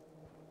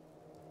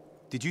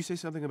 Did you say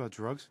something about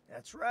drugs?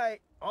 That's right.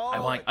 All I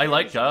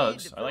like the chems you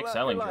need drugs. to I like fill out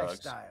selling your drugs.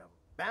 lifestyle.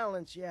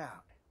 Balance you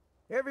out.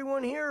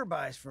 Everyone here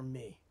buys from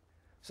me.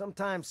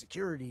 Sometimes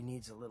security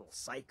needs a little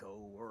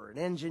psycho, or an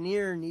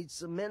engineer needs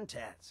some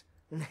Mentats.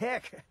 And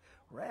heck,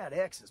 Rad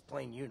X is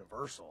plain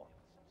universal.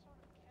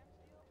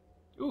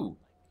 Ooh,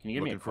 can you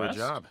give me a Looking for a quest?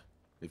 job,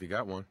 if you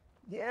got one.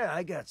 Yeah,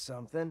 I got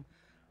something.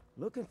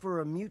 Looking for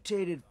a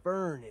mutated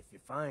fern if you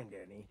find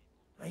any.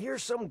 I hear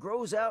some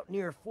grows out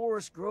near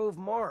Forest Grove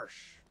Marsh.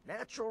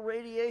 Natural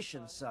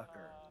radiation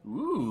sucker.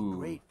 Ooh.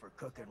 Great for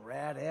cooking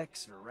Rad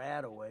X or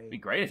Rad Away. It'd be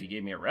great if you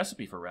gave me a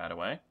recipe for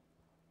Radaway.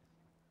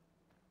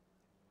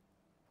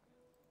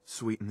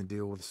 Sweeten the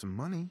deal with some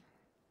money,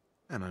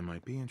 and I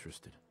might be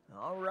interested.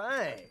 All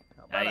right.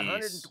 How about Nice.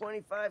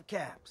 125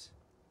 caps?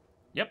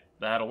 Yep,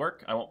 that'll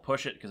work. I won't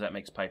push it because that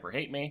makes Piper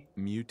hate me.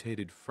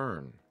 Mutated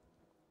fern.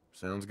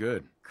 Sounds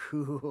good.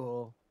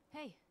 Cool.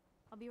 Hey,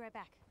 I'll be right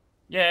back.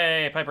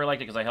 Yay, Piper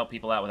liked it because I help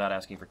people out without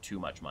asking for too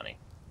much money.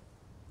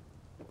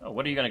 Oh,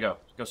 what are you gonna go?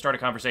 Go start a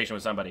conversation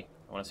with somebody.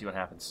 I want to see what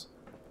happens.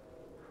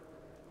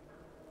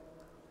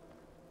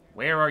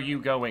 Where are you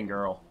going,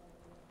 girl?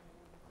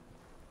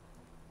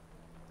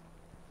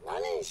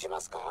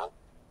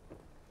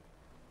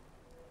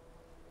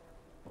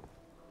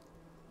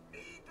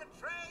 Need to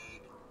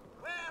trade?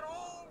 We're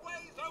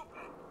always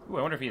open. Ooh,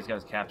 I wonder if he's got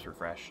his caps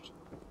refreshed.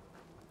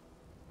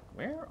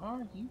 Where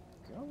are you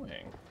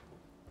going?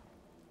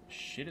 What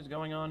shit is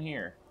going on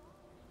here?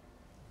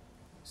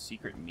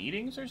 Secret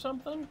meetings or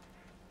something?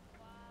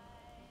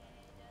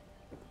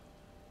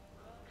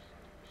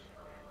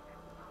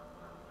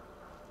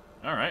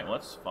 Alright,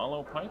 let's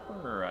follow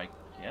Piper, I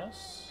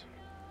guess.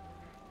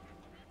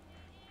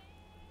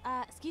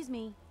 Excuse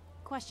me.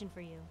 Question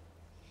for you.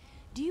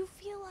 Do you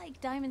feel like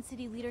Diamond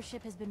City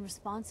leadership has been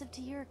responsive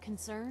to your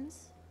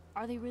concerns?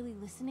 Are they really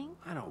listening?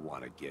 I don't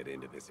want to get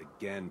into this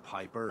again,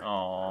 Piper.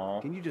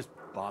 Aww. Can you just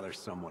bother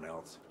someone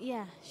else?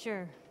 Yeah,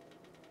 sure.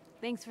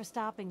 Thanks for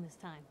stopping this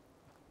time.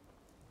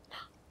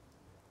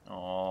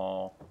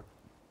 Aww.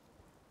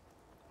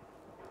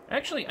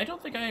 Actually, I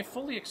don't think I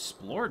fully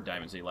explored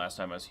Diamond City last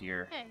time I was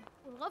here. Hey,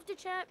 would love to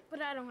chat, but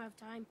I don't have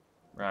time.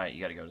 Right,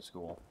 you gotta go to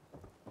school.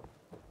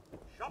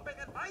 Shopping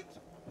at night?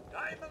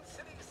 Diamond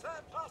City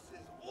Surplus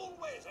is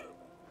always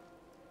open.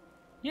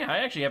 Yeah, I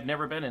actually have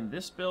never been in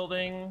this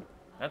building.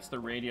 That's the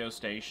radio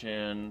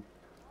station.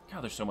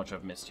 God, there's so much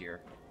I've missed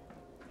here.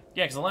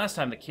 Yeah, because the last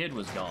time the kid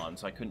was gone,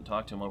 so I couldn't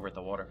talk to him over at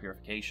the water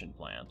purification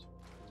plant.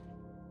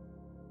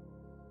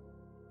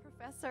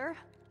 Professor,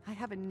 I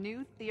have a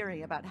new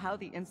theory about how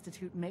the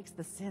Institute makes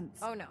the synths.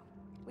 Oh no.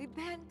 We've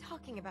been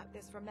talking about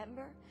this,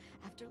 remember?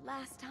 After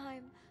last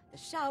time, the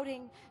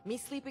shouting, me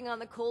sleeping on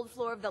the cold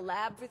floor of the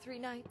lab for 3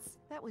 nights.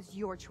 That was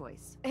your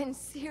choice. And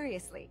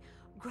seriously,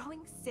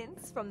 growing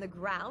synths from the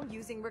ground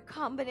using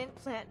recombinant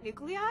plant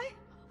nuclei?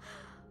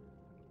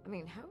 I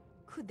mean, how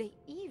could they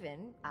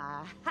even?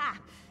 Aha!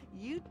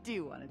 You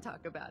do want to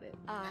talk about it.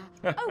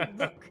 Oh,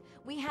 look,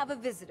 we have a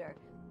visitor.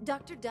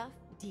 Dr. Duff,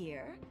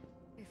 dear.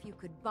 If you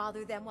could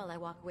bother them while I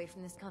walk away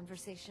from this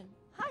conversation.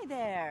 Hi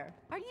there.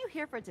 Are you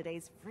here for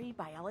today's free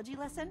biology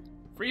lesson?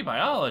 Free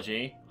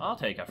biology? I'll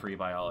take a free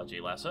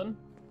biology lesson.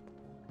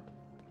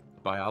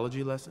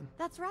 Biology lesson?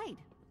 That's right.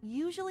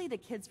 Usually the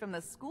kids from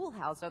the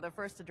schoolhouse are the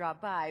first to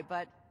drop by,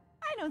 but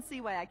I don't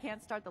see why I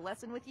can't start the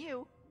lesson with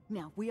you.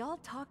 Now, we all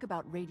talk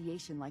about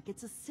radiation like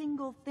it's a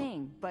single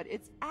thing, but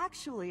it's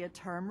actually a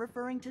term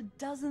referring to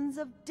dozens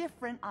of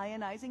different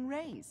ionizing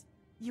rays.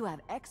 You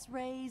have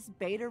X-rays,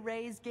 beta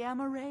rays,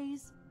 gamma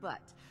rays,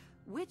 but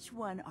which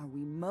one are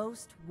we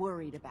most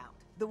worried about?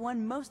 The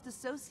one most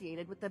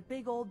associated with the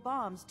big old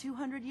bombs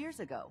 200 years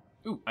ago.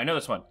 Ooh, I know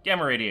this one.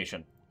 Gamma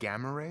radiation.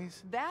 Gamma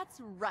rays? That's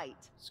right.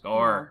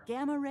 Score. Now,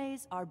 gamma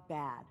rays are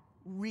bad.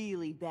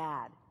 Really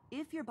bad.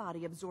 If your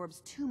body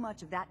absorbs too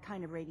much of that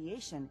kind of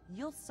radiation,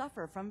 you'll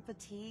suffer from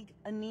fatigue,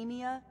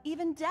 anemia,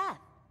 even death.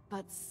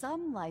 But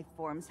some life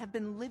forms have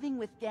been living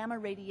with gamma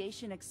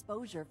radiation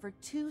exposure for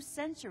 2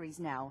 centuries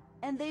now,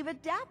 and they've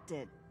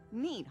adapted.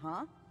 Neat,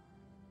 huh?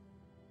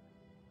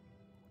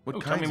 What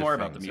tell kinds me more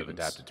of about the things have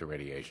mutants. adapted to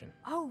radiation?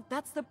 Oh,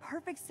 that's the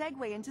perfect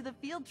segue into the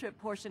field trip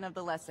portion of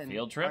the lesson.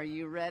 Field trip? Are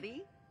you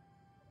ready?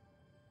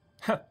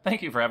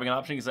 Thank you for having an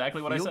option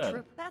exactly what Field I said.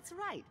 trip? That's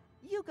right.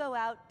 You go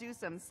out, do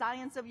some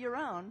science of your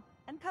own,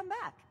 and come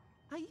back.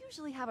 I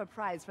usually have a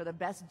prize for the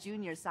best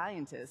junior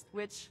scientist,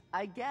 which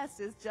I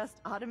guess is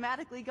just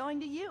automatically going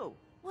to you.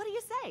 What do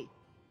you say?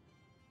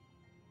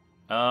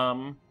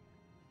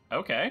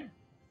 Okay.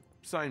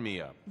 Sign me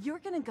up. You're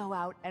gonna go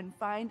out and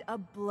find a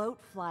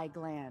bloatfly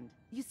gland.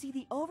 You see,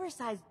 the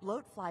oversized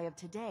bloatfly of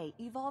today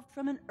evolved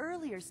from an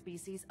earlier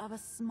species of a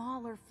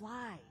smaller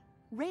fly.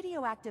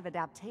 Radioactive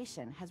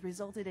adaptation has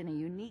resulted in a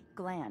unique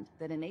gland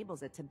that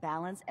enables it to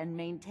balance and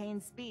maintain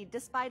speed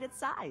despite its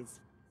size.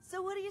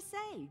 So what do you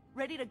say?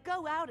 Ready to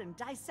go out and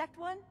dissect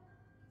one?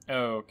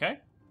 Okay.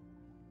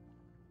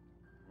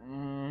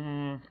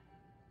 I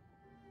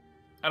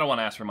don't want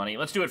to ask for money.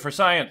 Let's do it for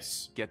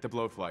science. Get the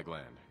blowfly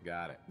gland.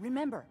 Got it.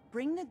 Remember,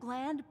 bring the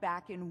gland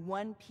back in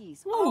one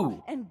piece. Ooh.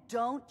 Oh, and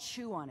don't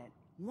chew on it.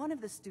 One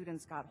of the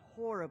students got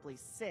horribly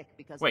sick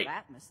because Wait. of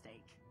that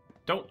mistake.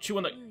 Don't chew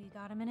on the... You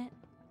got a minute?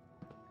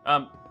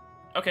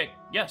 Okay,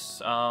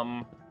 yes,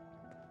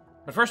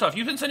 But first off,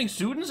 you've been sending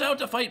students out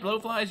to fight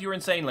blowflies? You're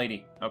insane,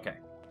 lady. Okay.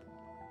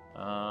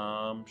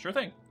 Sure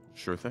thing.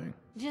 Sure thing.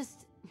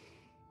 Just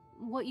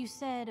what you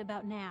said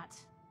about Nat.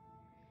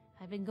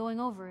 I've been going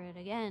over it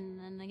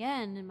again and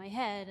again in my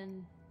head,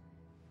 and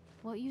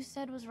what you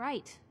said was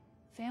right.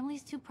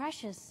 Family's too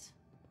precious.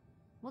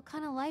 What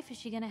kind of life is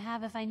she gonna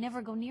have if I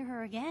never go near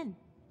her again?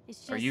 It's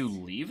just... Are you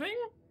leaving?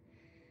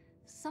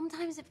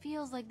 Sometimes it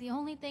feels like the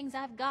only things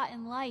I've got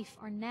in life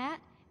are Nat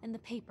and the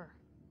paper.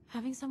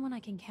 Having someone I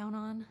can count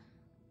on,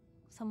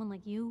 someone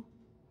like you,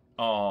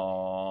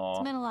 Aww.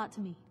 it's meant a lot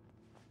to me.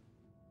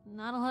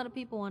 Not a lot of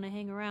people want to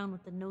hang around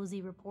with the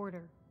nosy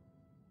reporter.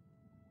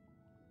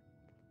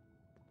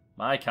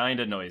 My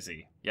kinda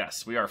noisy.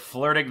 Yes, we are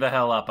flirting the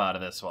hell up out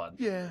of this one.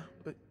 Yeah,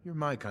 but you're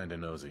my kind of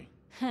nosy.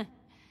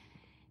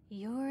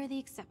 You're the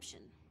exception.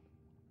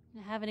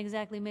 I haven't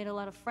exactly made a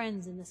lot of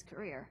friends in this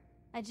career.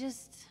 I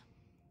just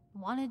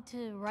wanted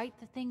to right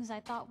the things I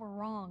thought were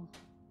wrong.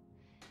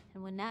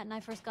 And when Nat and I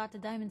first got to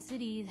Diamond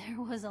City,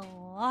 there was a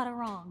lot of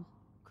wrong.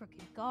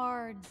 Crooked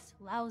guards,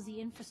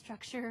 lousy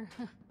infrastructure.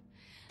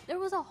 There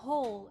was a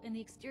hole in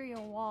the exterior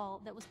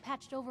wall that was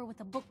patched over with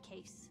a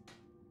bookcase.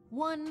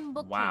 One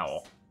bookcase.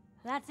 Wow.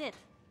 That's it.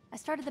 I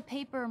started the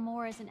paper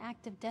more as an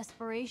act of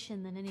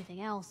desperation than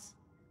anything else.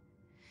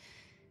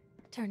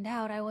 Turned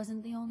out I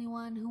wasn't the only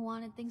one who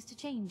wanted things to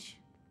change.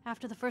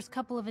 After the first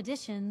couple of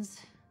editions,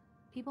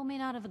 people may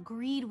not have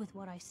agreed with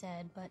what I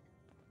said, but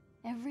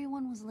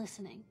everyone was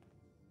listening.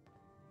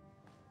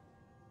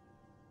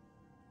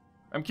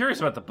 I'm curious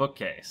about the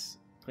bookcase.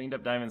 Cleaned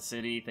up Diamond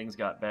City, things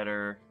got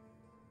better.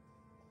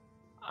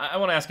 I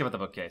want to ask about the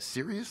bookcase.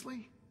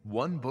 Seriously?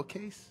 One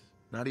bookcase?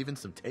 Not even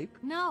some tape?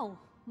 No,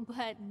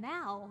 But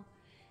now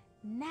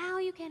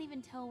you can't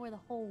even tell where the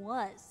hole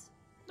was.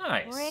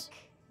 Nice.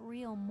 Brick,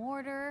 real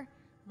mortar,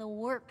 the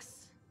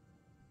works.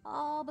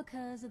 All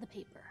because of the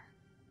paper.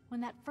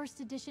 When that first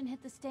edition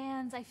hit the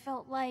stands, I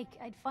felt like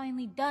I'd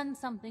finally done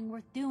something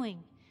worth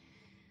doing.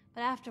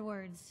 But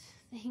afterwards,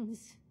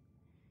 things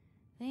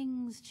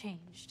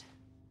changed.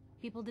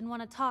 People didn't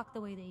want to talk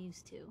the way they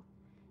used to.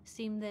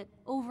 Seemed that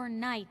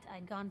overnight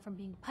I'd gone from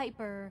being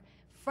Piper,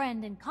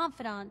 friend and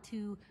confidant,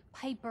 to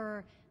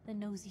Piper, the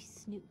nosy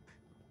snoop.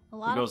 A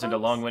lot Who goes of into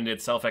folks, long-winded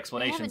they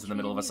self-explanations haven't in the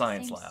middle of a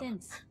treated me science the lab. same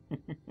since.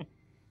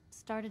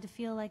 Started to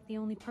feel like the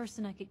only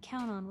person I could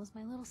count on was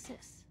my little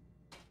sis.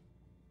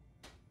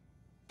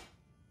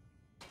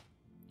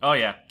 Oh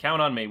yeah,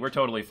 count on me. We're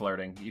totally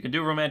flirting. You can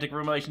do romantic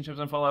relationships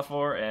in Fallout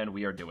 4, and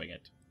we are doing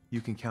it.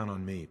 You can count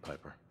on me,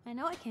 Piper. I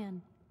know I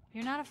can.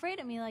 You're not afraid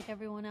of me like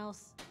everyone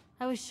else.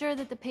 I was sure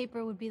that the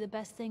paper would be the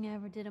best thing I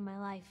ever did in my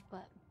life,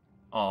 but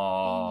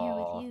being here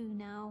with you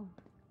now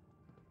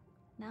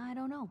I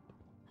don't know.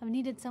 I've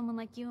needed someone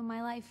like you in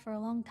my life for a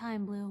long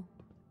time, Blue.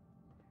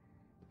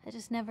 I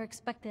just never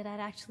expected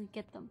I'd actually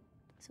get them.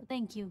 So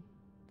thank you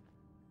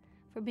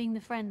for being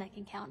the friend I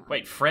can count on.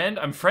 Wait, friend?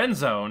 I'm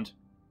friend-zoned?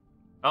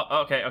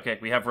 Oh, okay.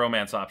 We have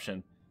romance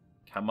option.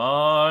 Come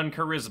on,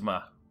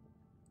 charisma.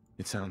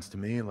 It sounds to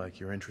me like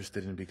you're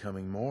interested in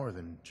becoming more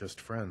than just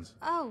friends.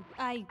 Oh,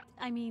 I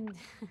mean,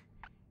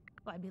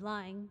 well, I'd be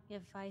lying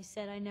if I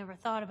said I never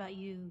thought about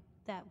you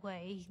that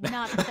way.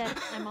 Not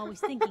that I'm always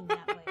thinking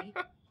that way.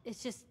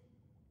 It's just,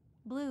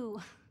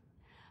 Blue,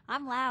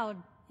 I'm loud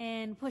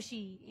and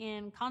pushy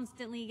and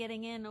constantly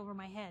getting in over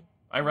my head.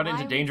 I run Why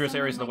into would dangerous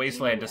someone areas of the like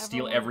Wasteland you to ever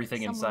steal want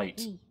everything in someone like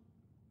sight. me?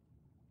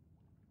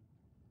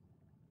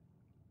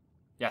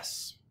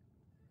 Yes.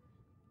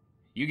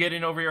 You get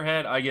in over your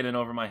head, I get in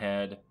over my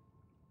head.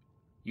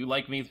 You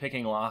like me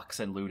picking locks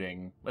and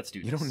looting. Let's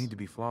do this. You don't need to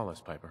be flawless,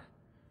 Piper.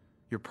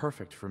 You're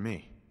perfect for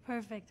me.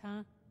 Perfect,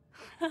 huh?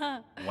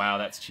 Wow,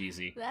 that's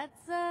cheesy.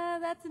 That's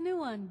a new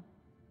one.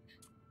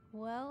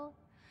 Well,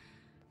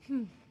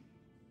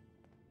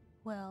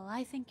 well,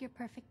 I think you're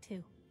perfect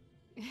too.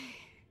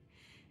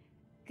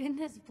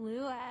 Goodness,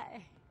 Blue,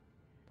 I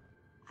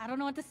don't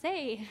know what to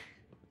say.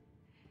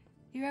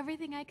 You're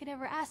everything I could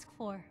ever ask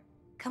for.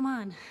 Come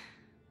on,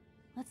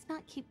 let's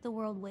not keep the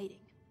world waiting.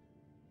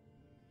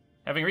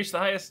 Having reached the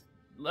highest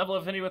level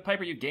of affinity with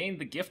Piper, you gained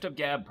the Gift of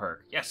Gab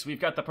perk. Yes, we've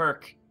got the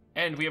perk.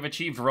 And we have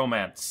achieved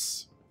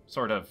romance.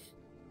 Sort of.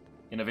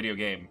 In a video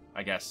game,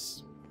 I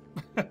guess.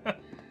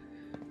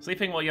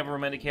 Sleeping while you have a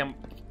romantic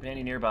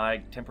companion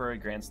nearby temporarily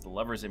grants the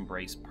Lover's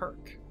Embrace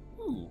perk.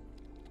 Ooh.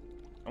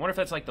 I wonder if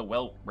that's like the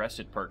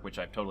well-rested perk, which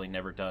I've totally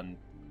never done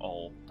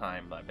all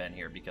time I've been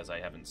here because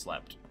I haven't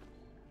slept.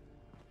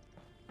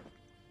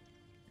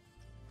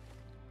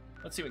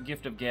 Let's see what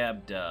Gift of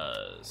Gab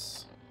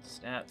does.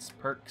 Stats,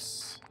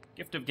 perks,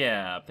 Gift of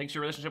Gab. Thanks to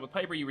your relationship with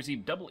Piper, you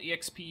receive double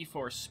EXP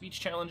for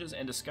speech challenges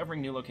and discovering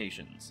new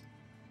locations.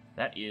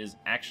 That is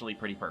actually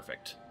pretty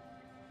perfect.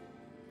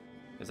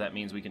 Because that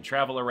means we can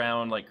travel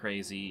around like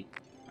crazy.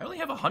 I only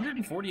have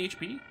 140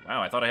 HP?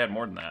 Wow, I thought I had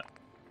more than that.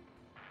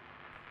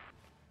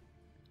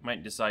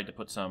 Might decide to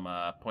put some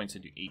points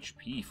into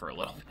HP for a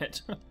little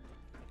bit.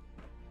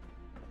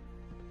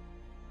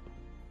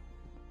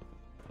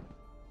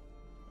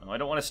 Oh, I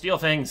don't want to steal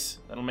things.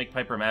 That'll make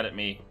Piper mad at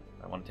me.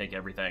 I want to take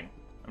everything.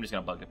 I'm just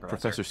going to bug the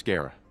professor. Professor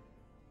Scara.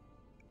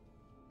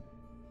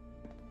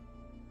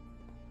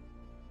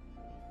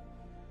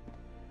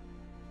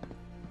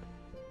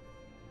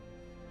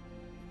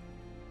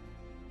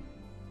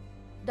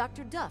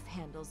 Dr. Duff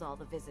handles all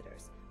the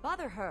visitors.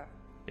 Bother her.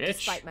 Bitch.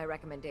 Despite my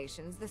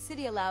recommendations, the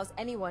city allows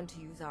anyone to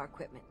use our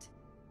equipment.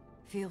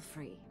 Feel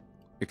free.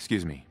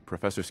 Excuse me,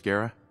 Professor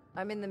Scara?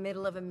 I'm in the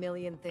middle of a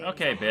million things.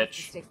 Okay, I have to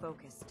bitch. stay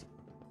focused.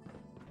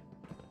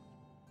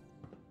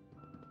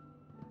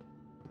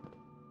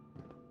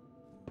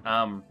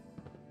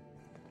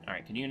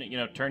 Alright, can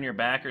you turn your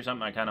back or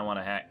something? I kind of want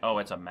to hack... Oh,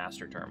 it's a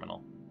master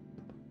terminal.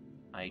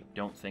 I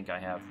don't think I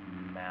have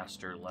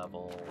master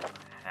level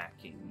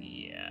hacking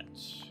yet.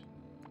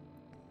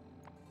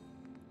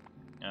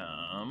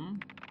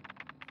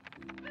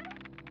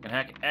 Can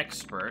hack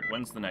expert.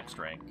 When's the next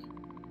rank?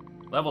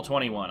 Level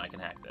 21, I can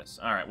hack this.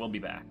 Alright, we'll be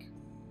back.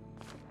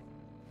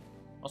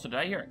 Also, did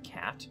I hear a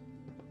cat?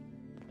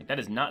 Like, that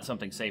is not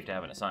something safe to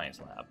have in a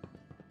science lab.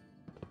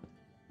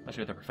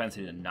 Especially with the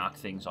propensity to knock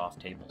things off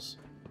tables.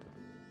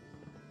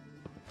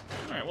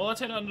 Alright, well,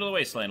 let's head out into the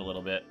Wasteland a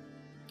little bit.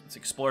 Let's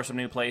explore some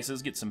new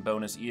places, get some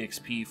bonus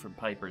EXP from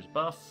Piper's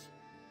buff.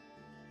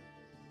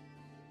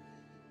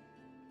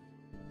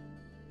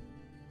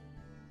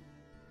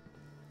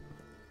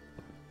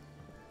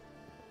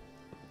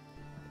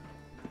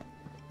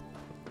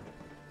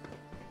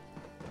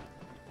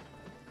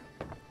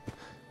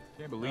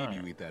 Can't believe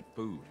you eat that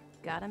food.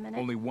 Got a minute?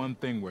 Only one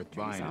thing worth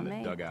Drinks buying on in the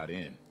me. dugout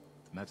inn, and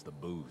that's the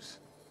booze.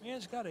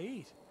 Man's gotta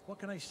eat. What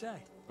can I say?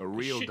 A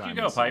real Shit you Diamond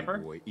go, City Piper.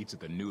 boy eats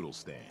at the noodle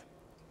stand.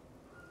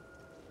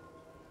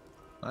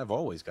 I've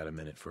always got a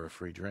minute for a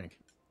free drink.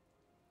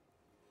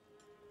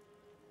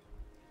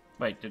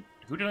 Wait,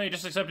 who did I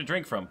just accept a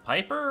drink from?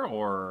 Piper,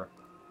 or...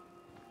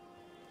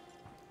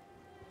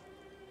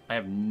 I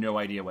have no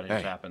idea what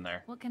just Hey. happened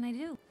there. What can I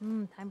do?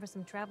 Time for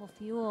some travel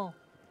fuel.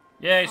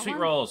 Yay, Want sweet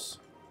one? rolls.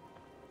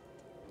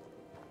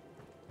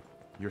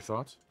 Your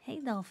thoughts?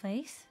 Hey,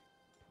 dollface.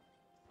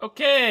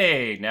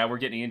 Okay, now we're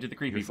getting into the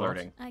creepy Your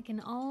thoughts? flirting. I can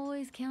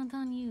always count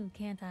on you,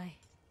 can't I?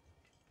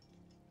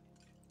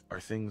 Are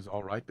things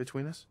all right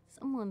between us?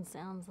 Someone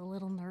sounds a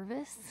little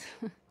nervous.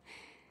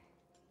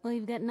 Well,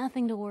 you've got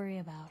nothing to worry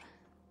about.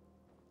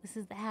 This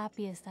is the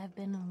happiest I've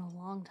been in a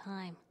long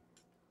time.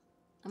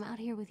 I'm out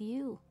here with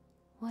you.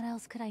 What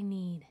else could I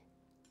need?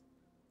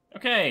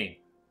 Okay,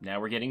 now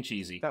we're getting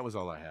cheesy. That was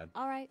all I had.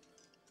 All right.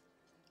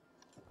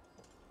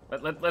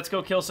 Let's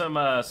go kill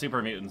some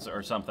super mutants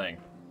or something.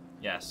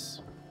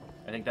 Yes.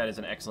 I think that is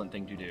an excellent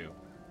thing to do.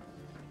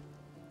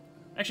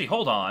 Actually,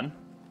 hold on.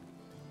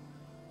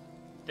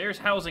 There's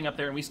housing up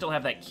there, and we still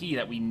have that key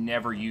that we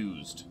never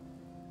used.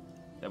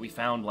 That we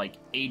found, like,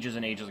 ages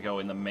and ages ago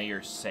in the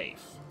mayor's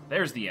safe.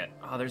 There's the...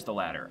 Oh, there's the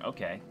ladder.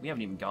 Okay. We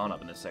haven't even gone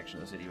up in this section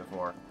of the city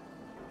before.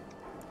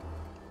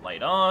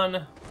 Light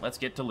on. Let's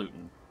get to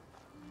looting.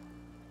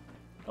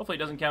 Hopefully it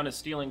doesn't count as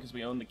stealing because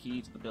we own the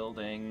key to the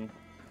building.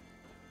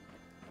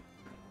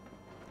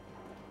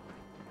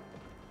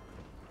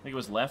 I think it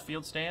was left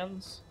field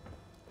stands?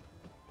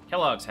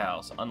 Kellogg's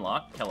house.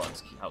 Unlock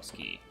Kellogg's house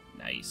key.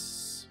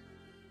 Nice.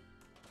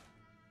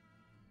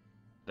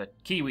 The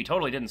key we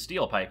totally didn't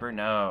steal, Piper.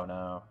 No,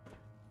 no.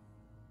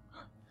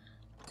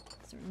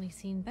 Certainly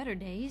seen better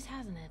days,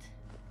 hasn't it?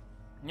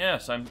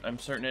 Yes, I'm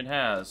certain it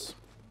has.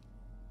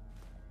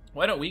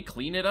 Why don't we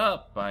clean it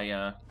up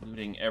by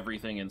looting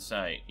everything in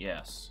sight?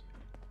 Yes.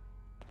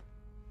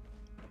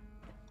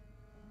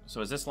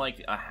 So is this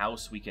like a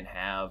house we can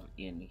have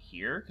in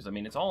here? Because, I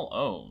mean, it's all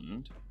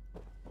owned.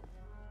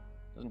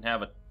 Doesn't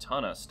have a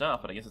ton of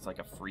stuff, but I guess it's like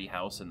a free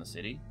house in the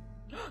city.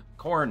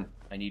 Corn!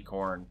 I need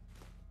corn.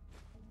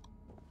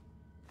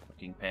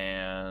 Cooking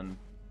pan.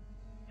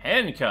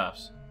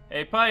 Handcuffs!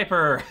 Hey,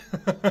 Piper!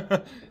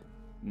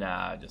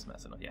 Nah, just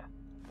messing with you.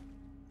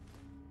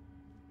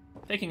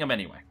 Taking them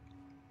anyway.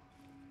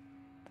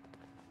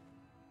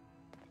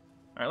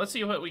 Alright, let's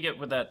see what we get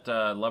with that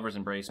Lover's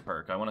Embrace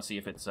perk. I want to see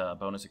if it's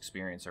bonus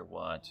experience or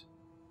what.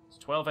 It's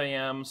 12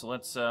 a.m., so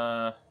let's...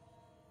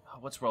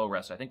 what's well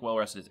rested? I think well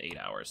rested is 8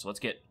 hours. So let's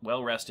get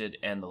well rested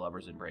and the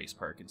Lover's Embrace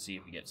perk and see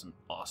if we get some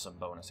awesome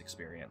bonus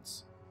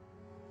experience.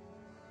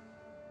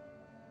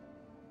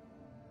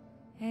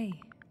 Hey.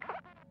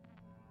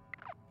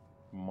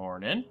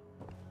 Morning.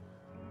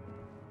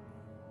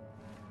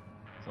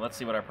 So let's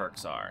see what our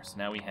perks are. So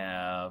now we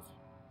have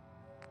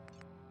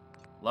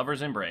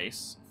Lover's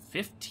Embrace,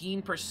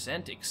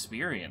 15%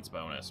 experience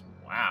bonus.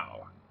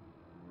 Wow.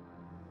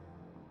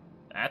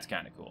 That's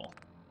kind of cool.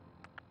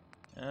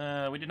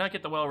 We did not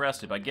get the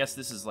well-rested, but I guess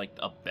this is like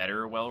a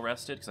better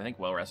well-rested, because I think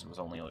well-rested was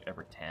only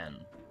ever 10.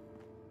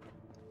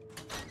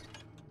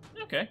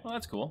 Okay, well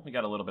that's cool. We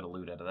got a little bit of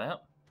loot out of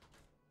that.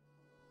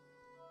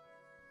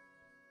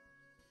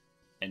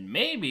 And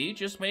maybe,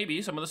 just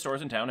maybe, some of the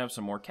stores in town have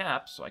some more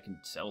caps, so I can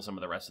sell some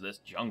of the rest of this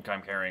junk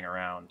I'm carrying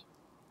around.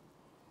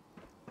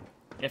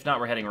 If not,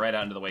 we're heading right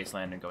out into the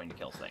Wasteland and going to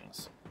kill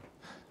things.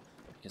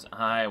 Because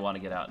I want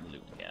to get out and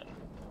loot again.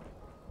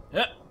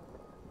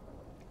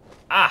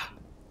 Ah!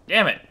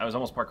 Damn it! I was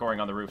almost parkouring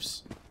on the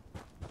roofs.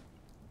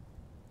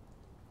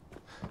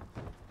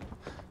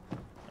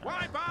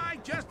 Why buy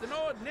just an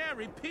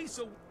ordinary piece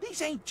of...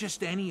 These ain't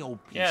just any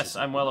old pieces. Yes,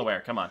 I'm well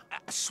aware. Come on.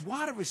 A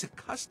swatter is a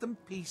custom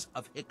piece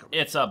of hickory.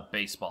 It's a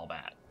baseball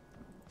bat.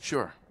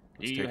 Sure.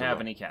 Do you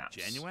have any caps?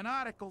 Genuine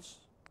articles.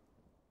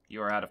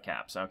 You are out of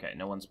caps. Okay,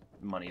 no one's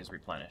money is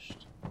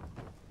replenished.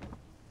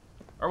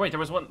 Or wait, there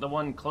was the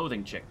one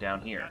clothing chick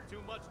down here. Got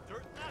too much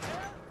dirt in that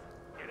hair?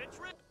 Get it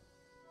trimmed.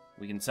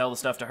 We can sell the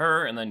stuff to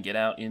her and then get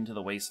out into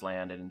the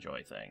Wasteland and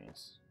enjoy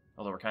things.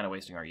 Although we're kind of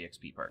wasting our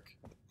EXP perk.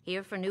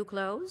 Here for new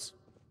clothes?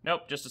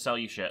 Nope, just to sell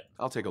you shit.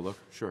 I'll take a look,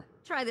 sure.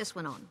 Try this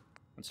one on.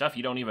 And stuff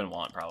you don't even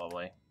want,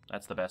 probably.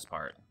 That's the best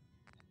part.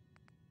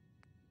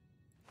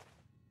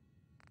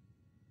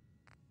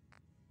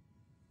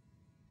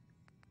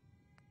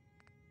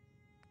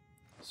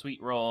 Sweet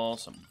roll,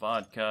 some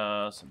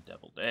vodka, some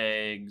deviled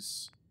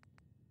eggs.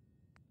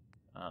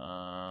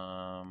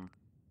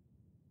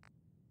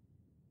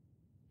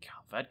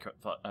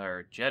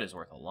 Jet is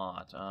worth a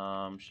lot.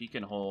 She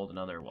can hold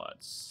another, what,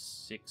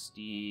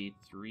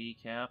 63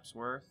 caps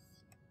worth?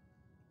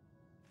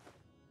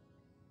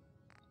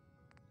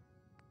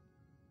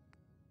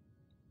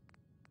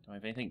 Do I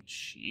have anything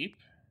cheap?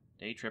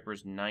 Day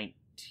Tripper's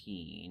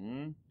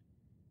 19.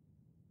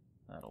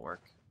 That'll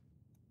work.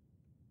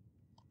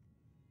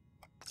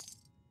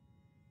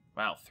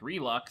 Wow, 3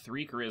 luck,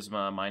 3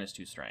 charisma,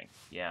 -2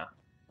 strength. Yeah.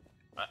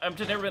 I've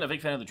just never been a big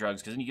fan of the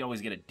drugs, because then you can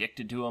always get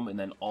addicted to them, and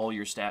then all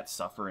your stats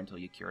suffer until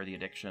you cure the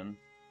addiction.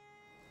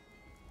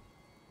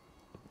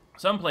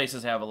 Some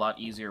places have a lot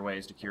easier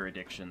ways to cure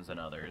addictions than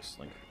others.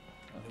 Like,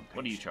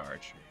 what do you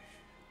charge?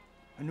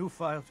 A new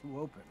file to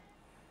open.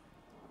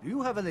 Do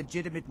you have a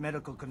legitimate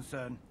medical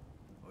concern?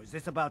 Or is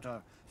this about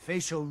our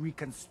facial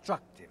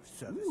reconstructive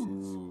services?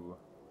 Ooh.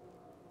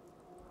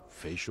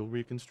 Facial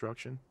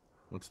reconstruction?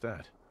 What's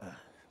that?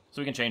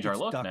 So we can change our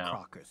It's look Doc now.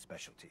 Crocker's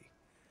specialty.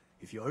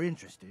 If you're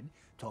interested,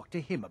 talk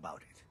to him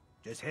about it.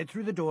 Just head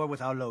through the door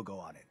with our logo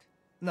on it.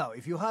 Now,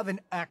 if you have an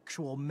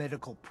actual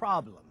medical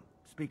problem,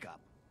 speak up.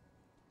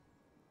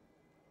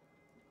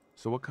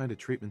 So what kind of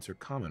treatments are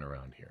common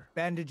around here?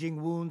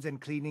 Bandaging wounds and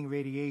cleaning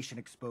radiation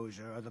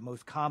exposure are the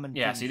most common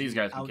Yeah, things see, these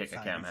you guys can kick a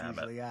chem outsiders habit.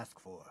 usually ask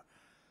for.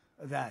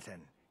 That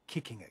and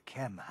kicking a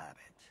chem habit.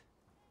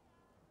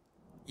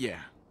 Yeah.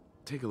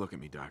 Take a look at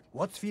me, Doc.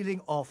 What's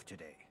feeling off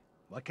today?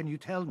 What can you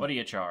tell me? What do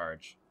you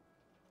charge?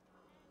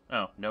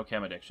 Oh, no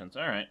chem addictions.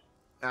 All right.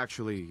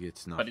 Actually,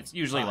 it's not. But it's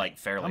usually, like,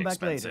 fairly Come back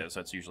expensive, later.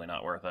 so it's usually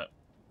not worth it.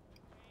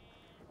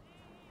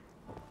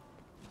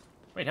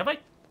 Wait, have I...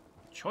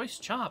 Choice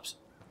chops?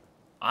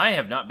 I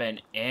have not been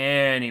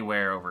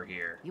anywhere over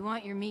here. You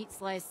want your meat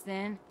sliced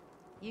thin?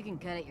 You can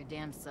cut it your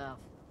damn self.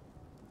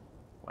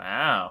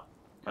 Wow.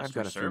 I've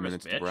got a few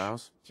minutes to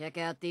browse. Check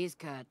out these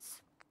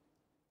cuts.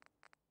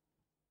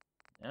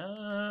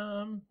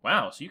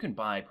 Wow, so you can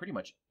buy pretty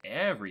much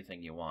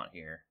everything you want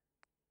here.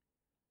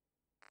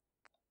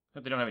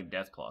 Hope they don't have any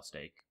Deathclaw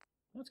steak.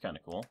 That's kind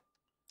of cool.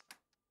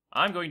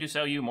 I'm going to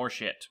sell you more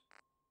shit.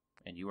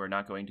 And you are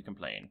not going to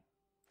complain.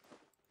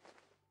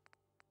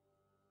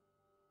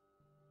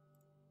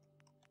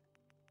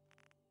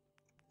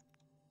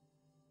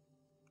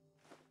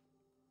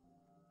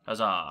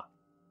 Huzzah.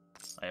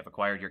 I have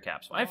acquired your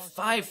caps. I have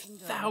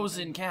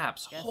 5,000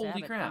 caps. Guess Holy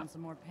Abbott crap. found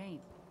some more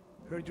paint.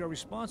 Heard you're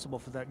responsible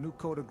for that new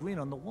coat of green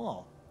on the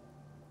wall.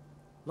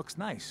 Looks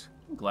nice.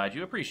 I'm glad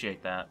you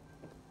appreciate that.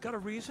 Got a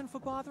reason for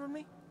bothering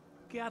me?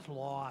 Get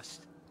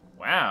lost.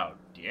 Wow,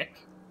 dick.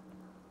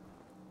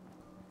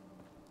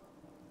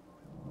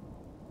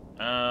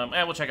 And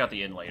we'll check out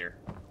the inn later.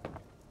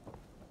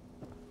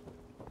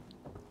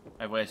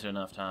 I've wasted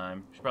enough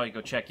time. Should probably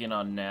go check in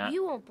on Nat.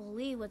 You won't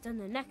believe what's in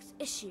the next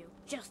issue.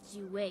 Just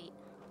you wait.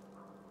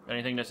 Got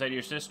anything to say to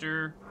your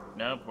sister?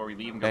 No, before we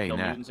leave and go Hey, kill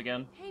Nat. mutants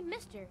again? Hey,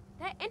 mister,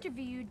 that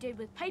interview you did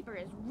with Piper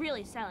is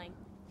really selling.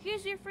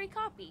 Here's your free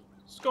copy.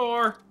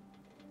 Score!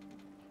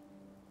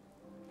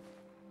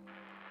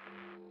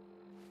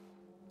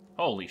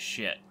 Holy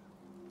shit.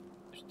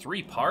 There's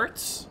 3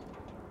 parts?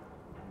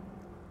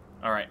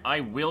 Alright,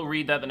 I will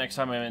read that the next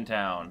time I'm in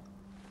town.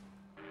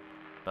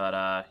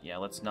 But, yeah,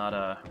 let's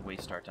not,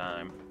 waste our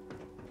time.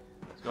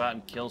 Let's go out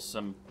and kill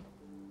some...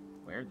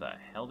 Where the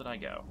hell did I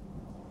go?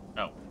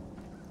 Oh.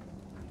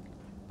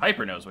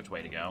 Piper knows which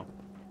way to go.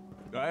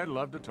 I'd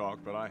love to talk,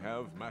 but I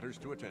have matters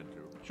to attend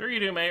to. Sure you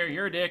do, Mayor.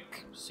 You're a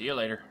dick. See you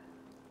later.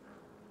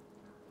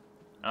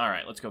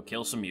 Alright, let's go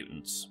kill some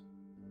mutants.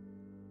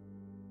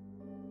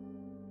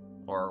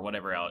 Or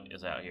whatever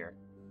is out here.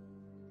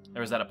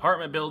 There was that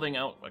apartment building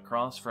out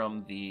across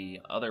from the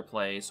other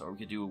place, or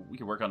we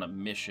could work on a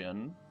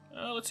mission.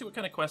 Let's see what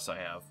kind of quests I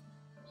have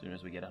as soon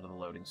as we get out of the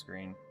loading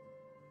screen.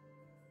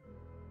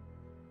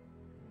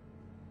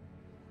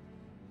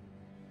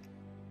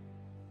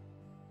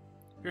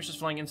 Fiercest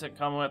flying insect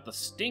combat, the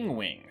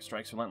Stingwing,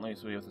 strikes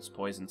relentlessly with its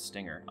poison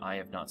stinger. I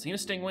have not seen a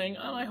Stingwing,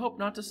 and I hope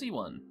not to see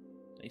one.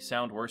 They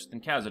sound worse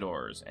than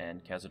Cazadors,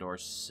 and Cazadors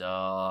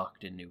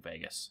sucked in New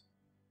Vegas.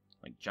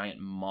 Like giant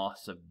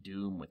moths of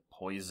doom with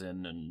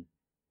poison and,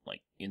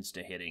 like,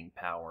 insta-hitting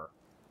power.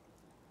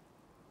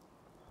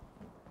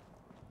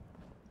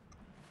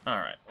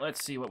 Alright,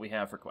 let's see what we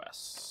have for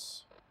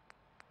quests.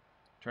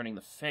 Turning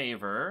the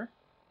favor.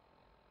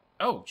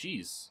 Oh,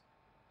 jeez.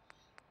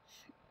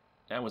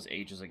 That was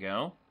ages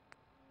ago.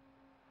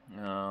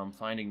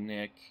 Finding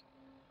Nick.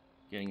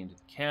 Getting into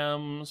the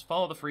chems.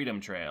 Follow the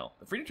Freedom Trail.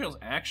 The Freedom Trail is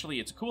actually,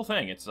 it's a cool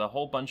thing. It's a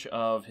whole bunch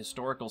of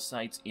historical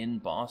sites in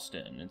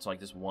Boston. It's like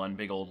this one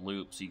big old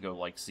loop, so you go,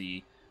 like,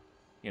 see,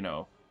 you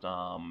know,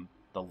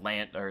 the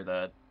land, or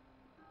the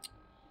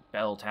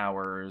bell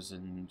towers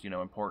and, you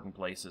know, important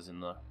places in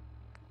the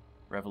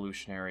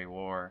Revolutionary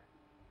War.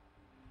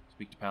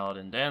 Speak to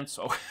Paladin Dance.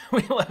 Oh,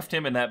 we left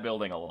him in that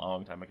building a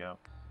long time ago.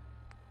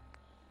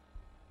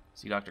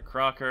 See Dr.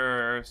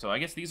 Crocker. So I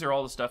guess these are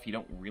all the stuff you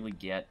don't really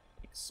get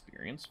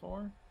experience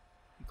for.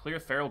 You clear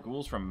feral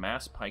ghouls from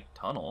Mass Pike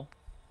Tunnel.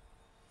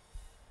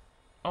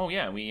 Oh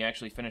yeah, we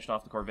actually finished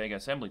off the Corvega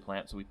assembly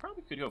plant, so we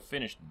probably could go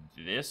finish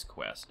this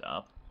quest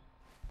up.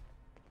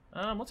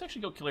 Let's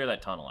actually go clear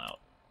that tunnel out.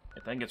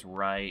 I think it's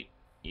right...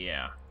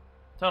 yeah.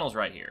 Tunnel's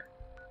right here.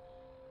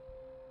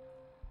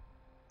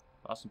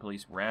 Boston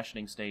Police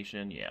Rationing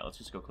Station. Yeah, let's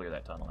just go clear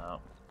that tunnel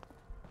out.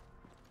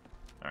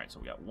 Alright, so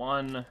we got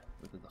 1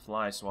 with the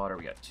fly swatter.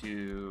 We got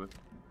 2.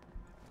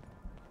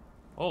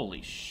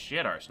 Holy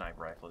shit, our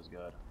sniper rifle is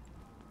good.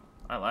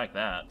 I like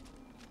that.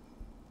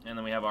 And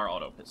then we have our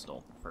auto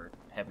pistol for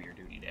heavier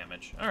duty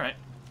damage. Alright.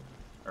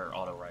 Or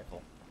auto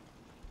rifle.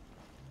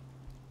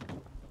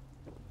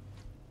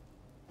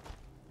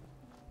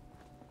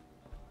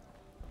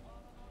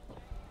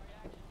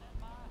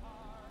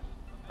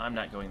 I'm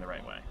not going the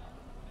right way.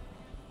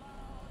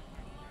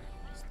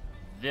 It's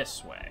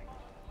this way.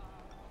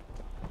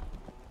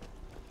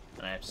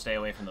 And I have to stay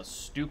away from those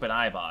stupid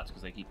iBots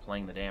because they keep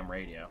playing the damn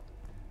radio.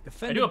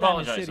 I do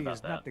apologize City about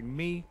is that. nothing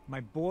me,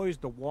 my boys,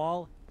 the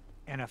wall,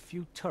 and a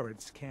few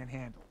turrets can't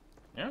handle.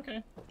 Yeah,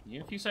 okay.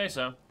 If you say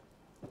so.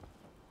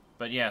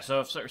 But yeah, so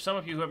if some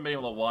of you who haven't been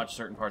able to watch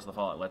certain parts of the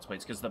Fallout Let's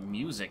Plays, because the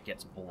music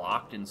gets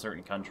blocked in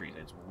certain countries,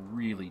 it's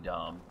really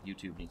dumb.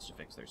 YouTube needs to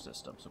fix their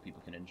system so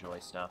people can enjoy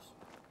stuff.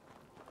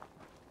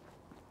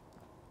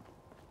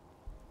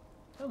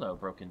 Hello,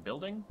 broken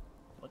building.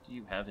 What do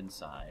you have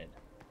inside?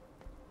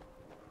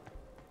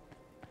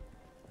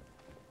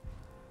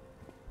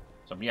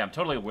 So yeah, I'm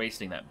totally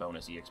wasting that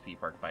bonus EXP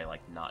perk by,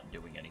 like, not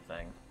doing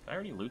anything. Did I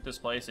already loot this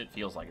place? It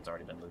feels like it's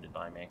already been looted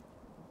by me.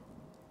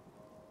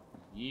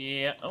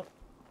 Yeah, oh.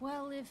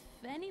 Well, if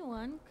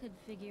anyone could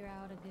figure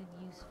out a good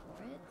use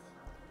for it.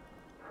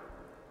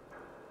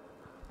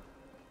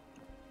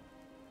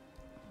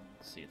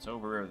 Let's see, it's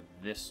over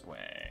this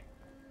way.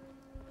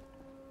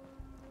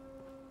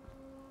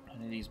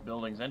 Any of these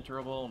buildings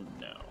enterable?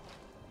 No.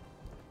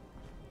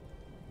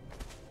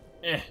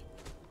 Eh.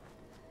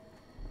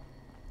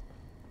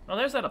 Oh,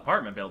 there's that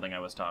apartment building I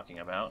was talking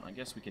about. I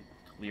guess we could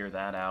clear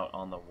that out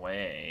on the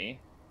way.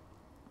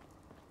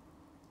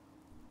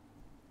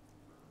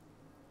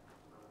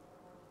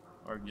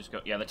 Or just go...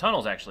 Yeah, the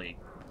tunnel's actually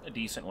a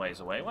decent ways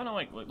away. Why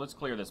don't let's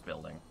clear this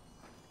building.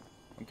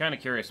 I'm kind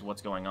of curious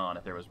what's going on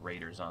if there was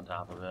raiders on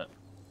top of it.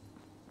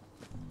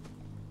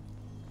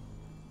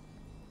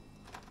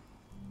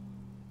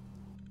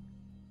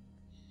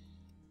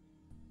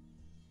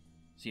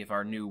 See if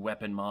our new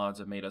weapon mods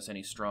have made us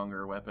any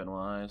stronger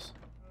weapon-wise.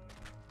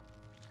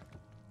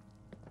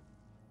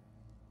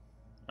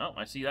 Oh,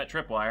 I see that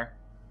tripwire.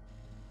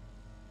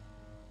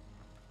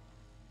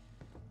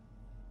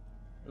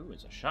 Ooh,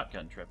 it's a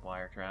shotgun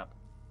tripwire trap.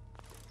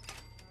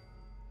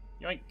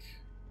 Yoink!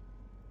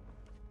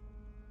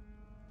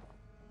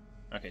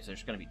 Okay, so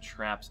there's gonna be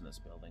traps in this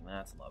building.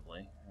 That's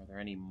lovely. Are there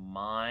any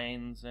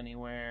mines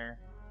anywhere?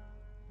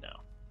 No.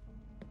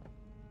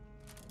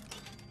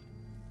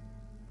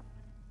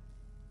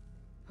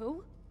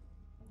 Who?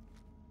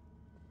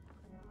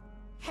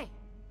 Hey!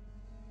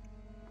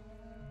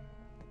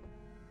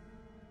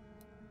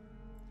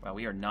 Wow,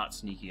 we are not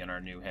sneaky in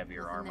our new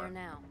heavier Nothing armor. there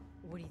now.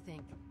 What do you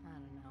think? I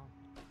don't know.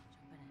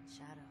 Jumping in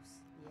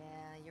shadows.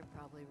 Yeah, you're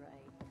probably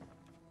right.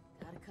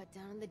 Gotta cut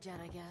down on the jet,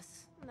 I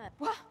guess.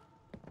 What?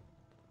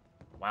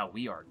 Wow,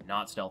 we are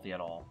not stealthy at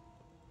all.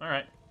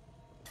 Alright.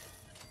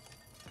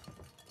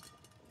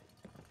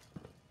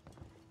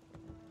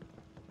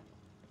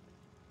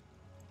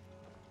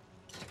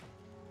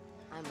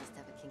 I must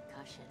have a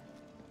concussion.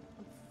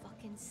 I'm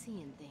fucking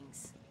seeing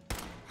things.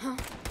 Huh?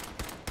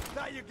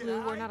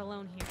 Blue, we're not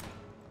alone here.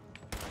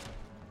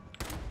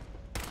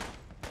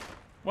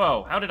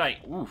 Whoa, how did I...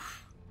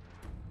 Oof.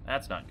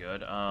 That's not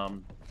good.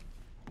 Ow.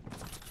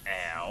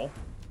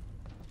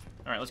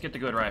 Alright, let's get the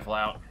good rifle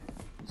out.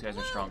 These guys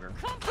are stronger.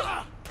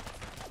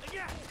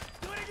 Again!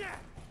 Do it again!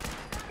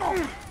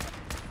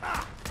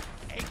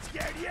 Ain't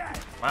scared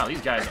yet! Wow,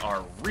 these guys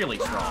are really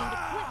strong.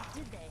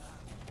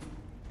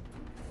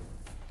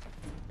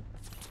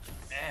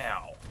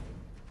 Ow.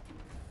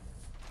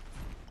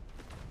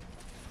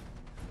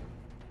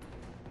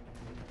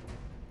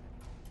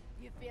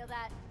 You feel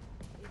that?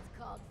 It's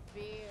called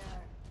fear.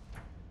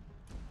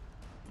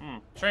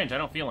 Strange, I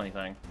don't feel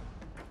anything.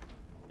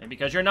 And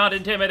because you're not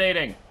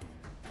intimidating.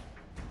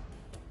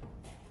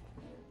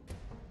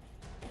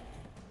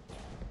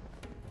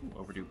 Ooh,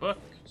 overdue book.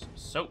 Some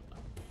soap.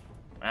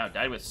 Wow,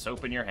 died with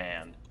soap in your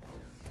hand.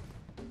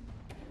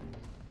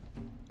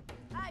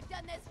 I've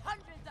done this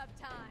hundreds of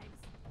times.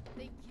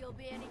 Think you'll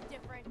be any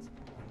different?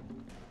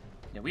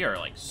 Yeah, we are,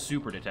 like,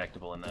 super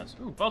detectable in this.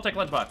 Ooh, Vault-Tec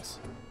lunchbox.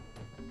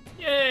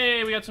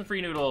 Yay, we got some free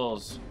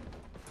noodles.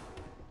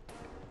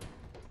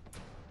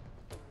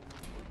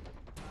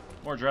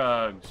 More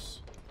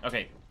drugs.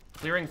 Okay,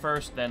 clearing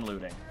first, then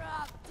looting.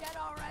 Drop dead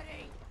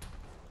already.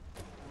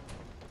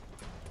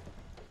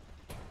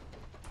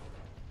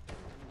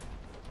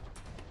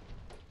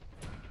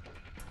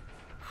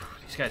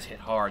 These guys hit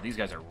hard. These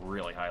guys are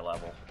really high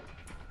level.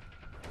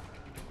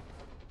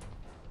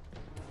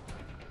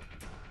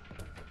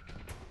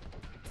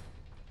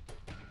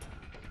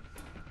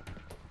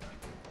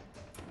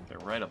 They're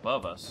right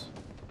above us.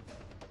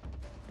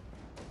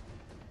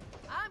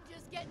 I'm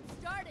just getting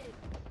started.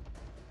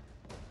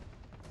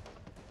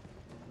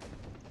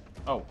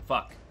 Oh,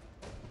 fuck.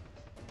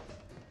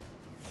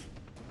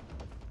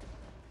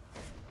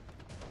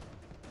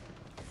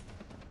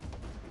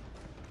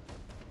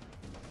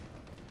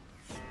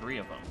 Three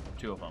of them.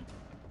 Two of them.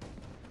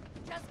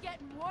 Just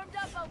getting warmed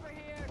up over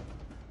here.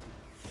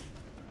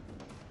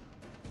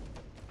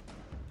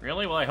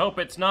 Really? Well, I hope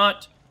it's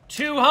not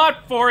too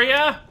hot for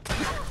you.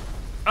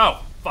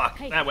 Oh, fuck.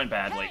 Hey, that went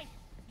badly. Hey,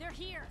 they're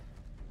here.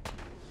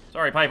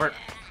 Sorry, Piper.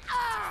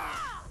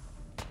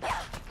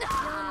 Still in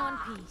one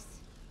piece.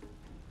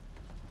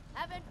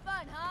 Having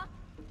fun, huh?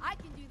 I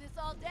can do this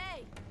all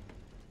day.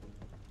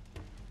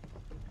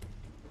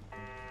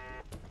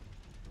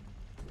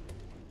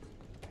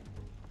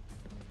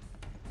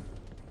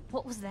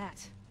 What was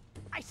that?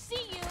 I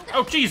see you.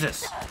 Oh,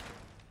 Jesus.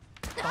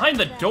 Behind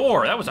the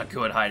door. That was a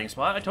good hiding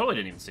spot. I totally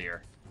didn't even see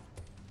her.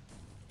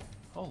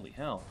 Holy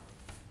hell.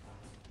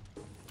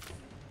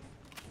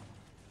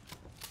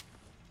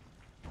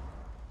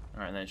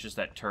 Alright, and then it's just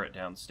that turret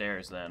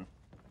downstairs then.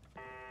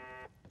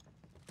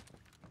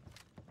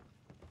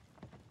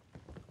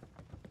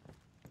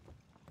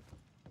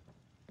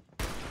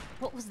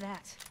 was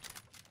that?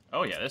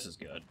 Oh yeah, this is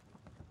good.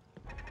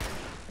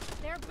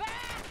 They're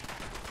back!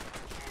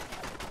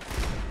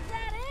 Is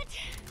that it?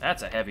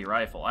 That's a heavy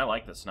rifle. I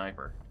like the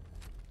sniper.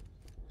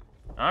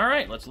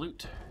 Alright, let's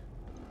loot.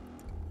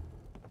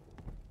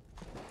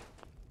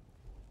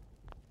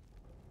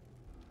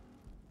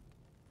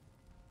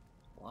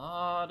 A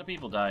lot of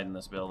people died in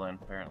this building,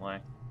 apparently.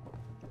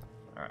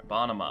 Alright,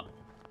 bottom up.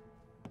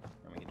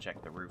 And we can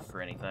check the roof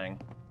for anything.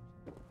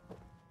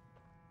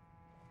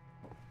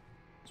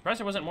 Surprised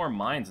there wasn't more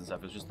mines and stuff.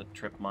 It was just the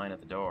trip mine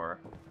at the door.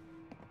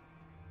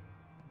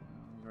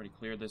 We already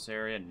cleared this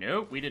area.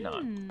 Nope, we did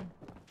not.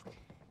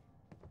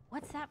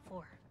 What's that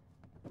for?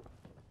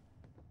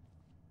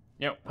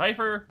 You know,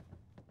 Piper,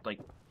 like,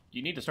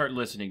 you need to start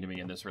listening to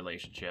me in this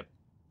relationship.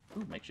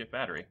 Ooh, makeshift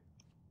battery.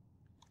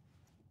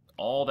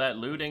 All that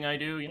looting I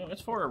do, you know,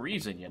 it's for a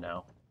reason, you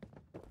know.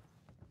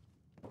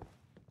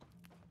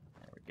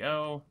 There we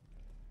go.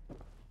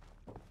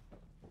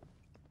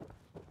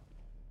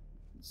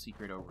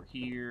 Secret over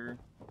here.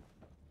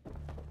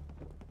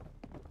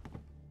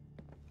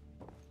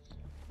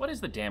 What is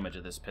the damage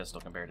of this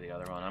pistol compared to the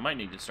other one? I might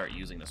need to start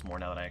using this more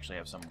now that I actually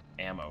have some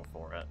ammo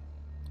for it.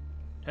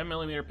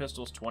 10mm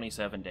pistols,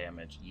 27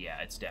 damage. Yeah,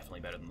 it's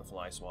definitely better than the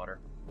fly swatter.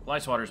 Fly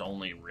swatter's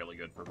only really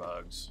good for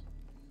bugs.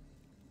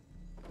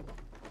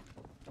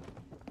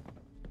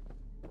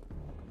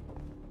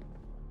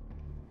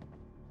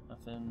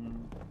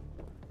 Nothing.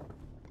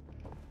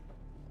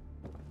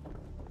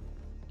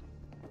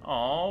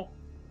 Oh.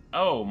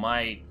 Oh,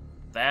 my...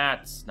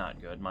 That's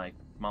not good. My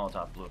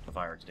Molotov blew up the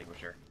fire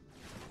extinguisher.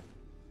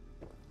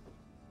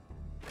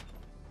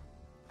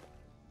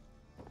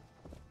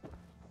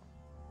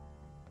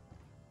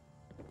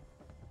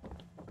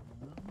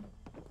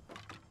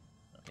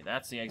 Okay,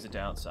 that's the exit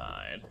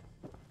outside.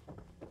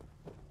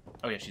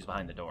 Oh yeah, she's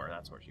behind the door.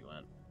 That's where she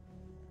went.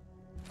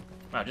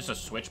 Wow, just a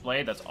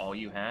switchblade? That's all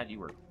you had? You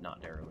were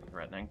not terribly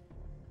threatening.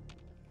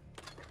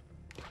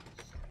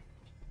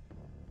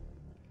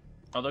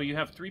 Although you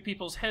have 3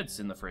 people's heads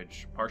in the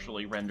fridge.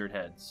 Partially rendered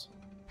heads.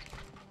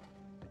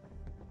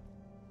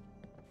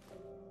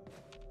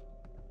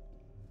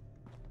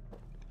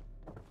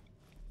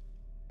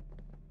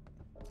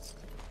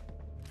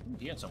 Ooh,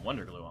 he had some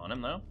Wonder Glue on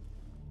him, though.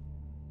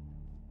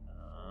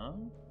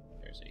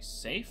 There's a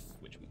safe,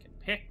 which we can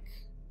pick.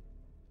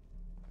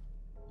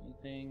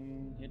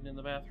 Anything hidden in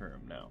the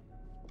bathroom? No.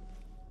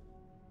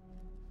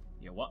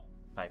 Yo, what?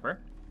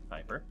 Piper?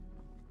 Piper?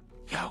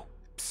 Yo,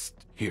 psst,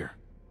 here.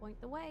 Point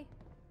the way.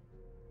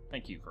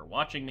 Thank you for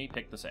watching me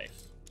pick the safe.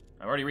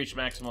 I've already reached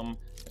maximum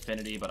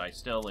affinity, but I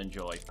still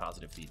enjoy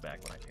positive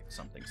feedback when I pick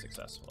something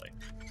successfully.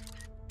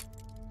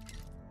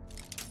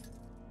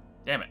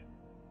 Damn it.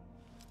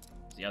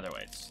 It's the other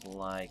way. It's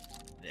like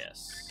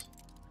this.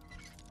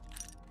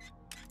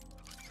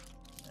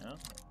 No,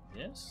 like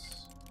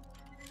this.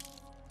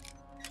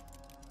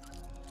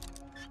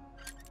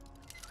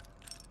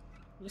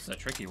 This is a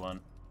tricky one.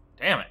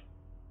 Damn it.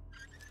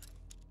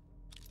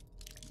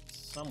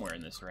 Somewhere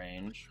in this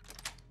range.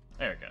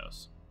 There it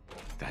goes.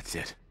 That's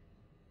it.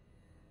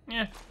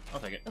 Yeah,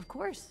 I'll take it. Of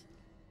course.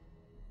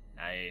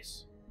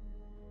 Nice.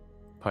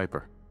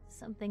 Piper.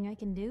 Something I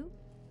can do?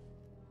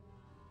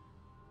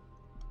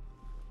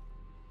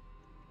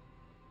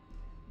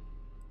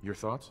 Your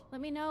thoughts?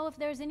 Let me know if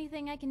there's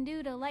anything I can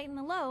do to lighten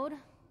the load.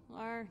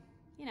 Or,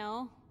 you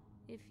know,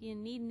 if you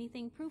need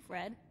anything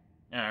proofread.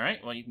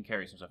 Alright, well you can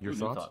carry some stuff. Your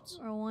thoughts?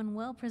 Or one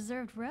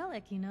well-preserved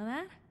relic, you know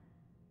that?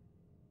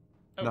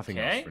 Okay. Nothing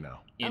else for now.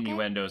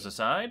 Innuendos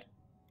aside.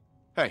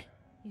 Hey.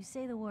 You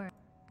say the word.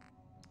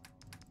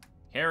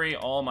 Carry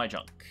all my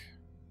junk.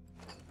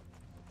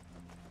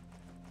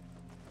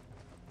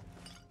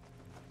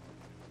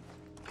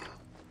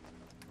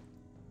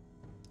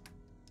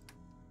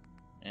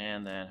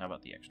 And then how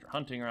about the extra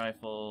hunting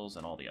rifles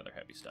and all the other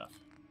heavy stuff?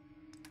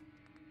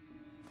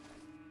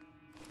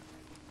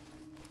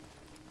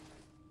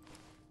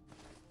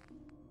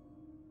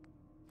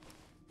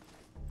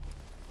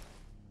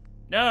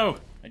 No!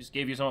 I just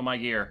gave you some of my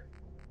gear.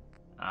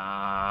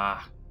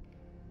 Ah.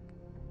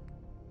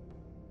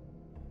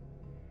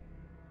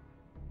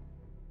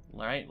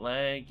 Right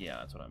leg? Yeah,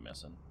 that's what I'm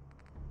missing.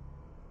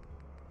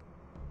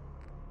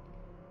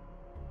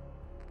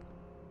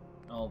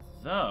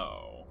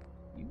 Although,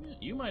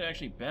 you might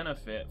actually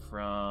benefit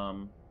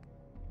from...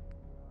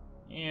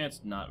 Yeah,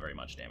 it's not very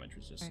much damage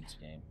resistance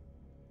game.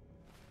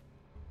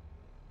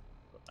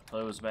 Put my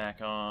clothes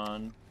back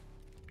on.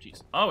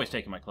 Jeez, always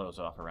taking my clothes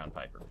off around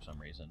Piper for some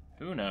reason.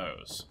 Who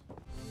knows?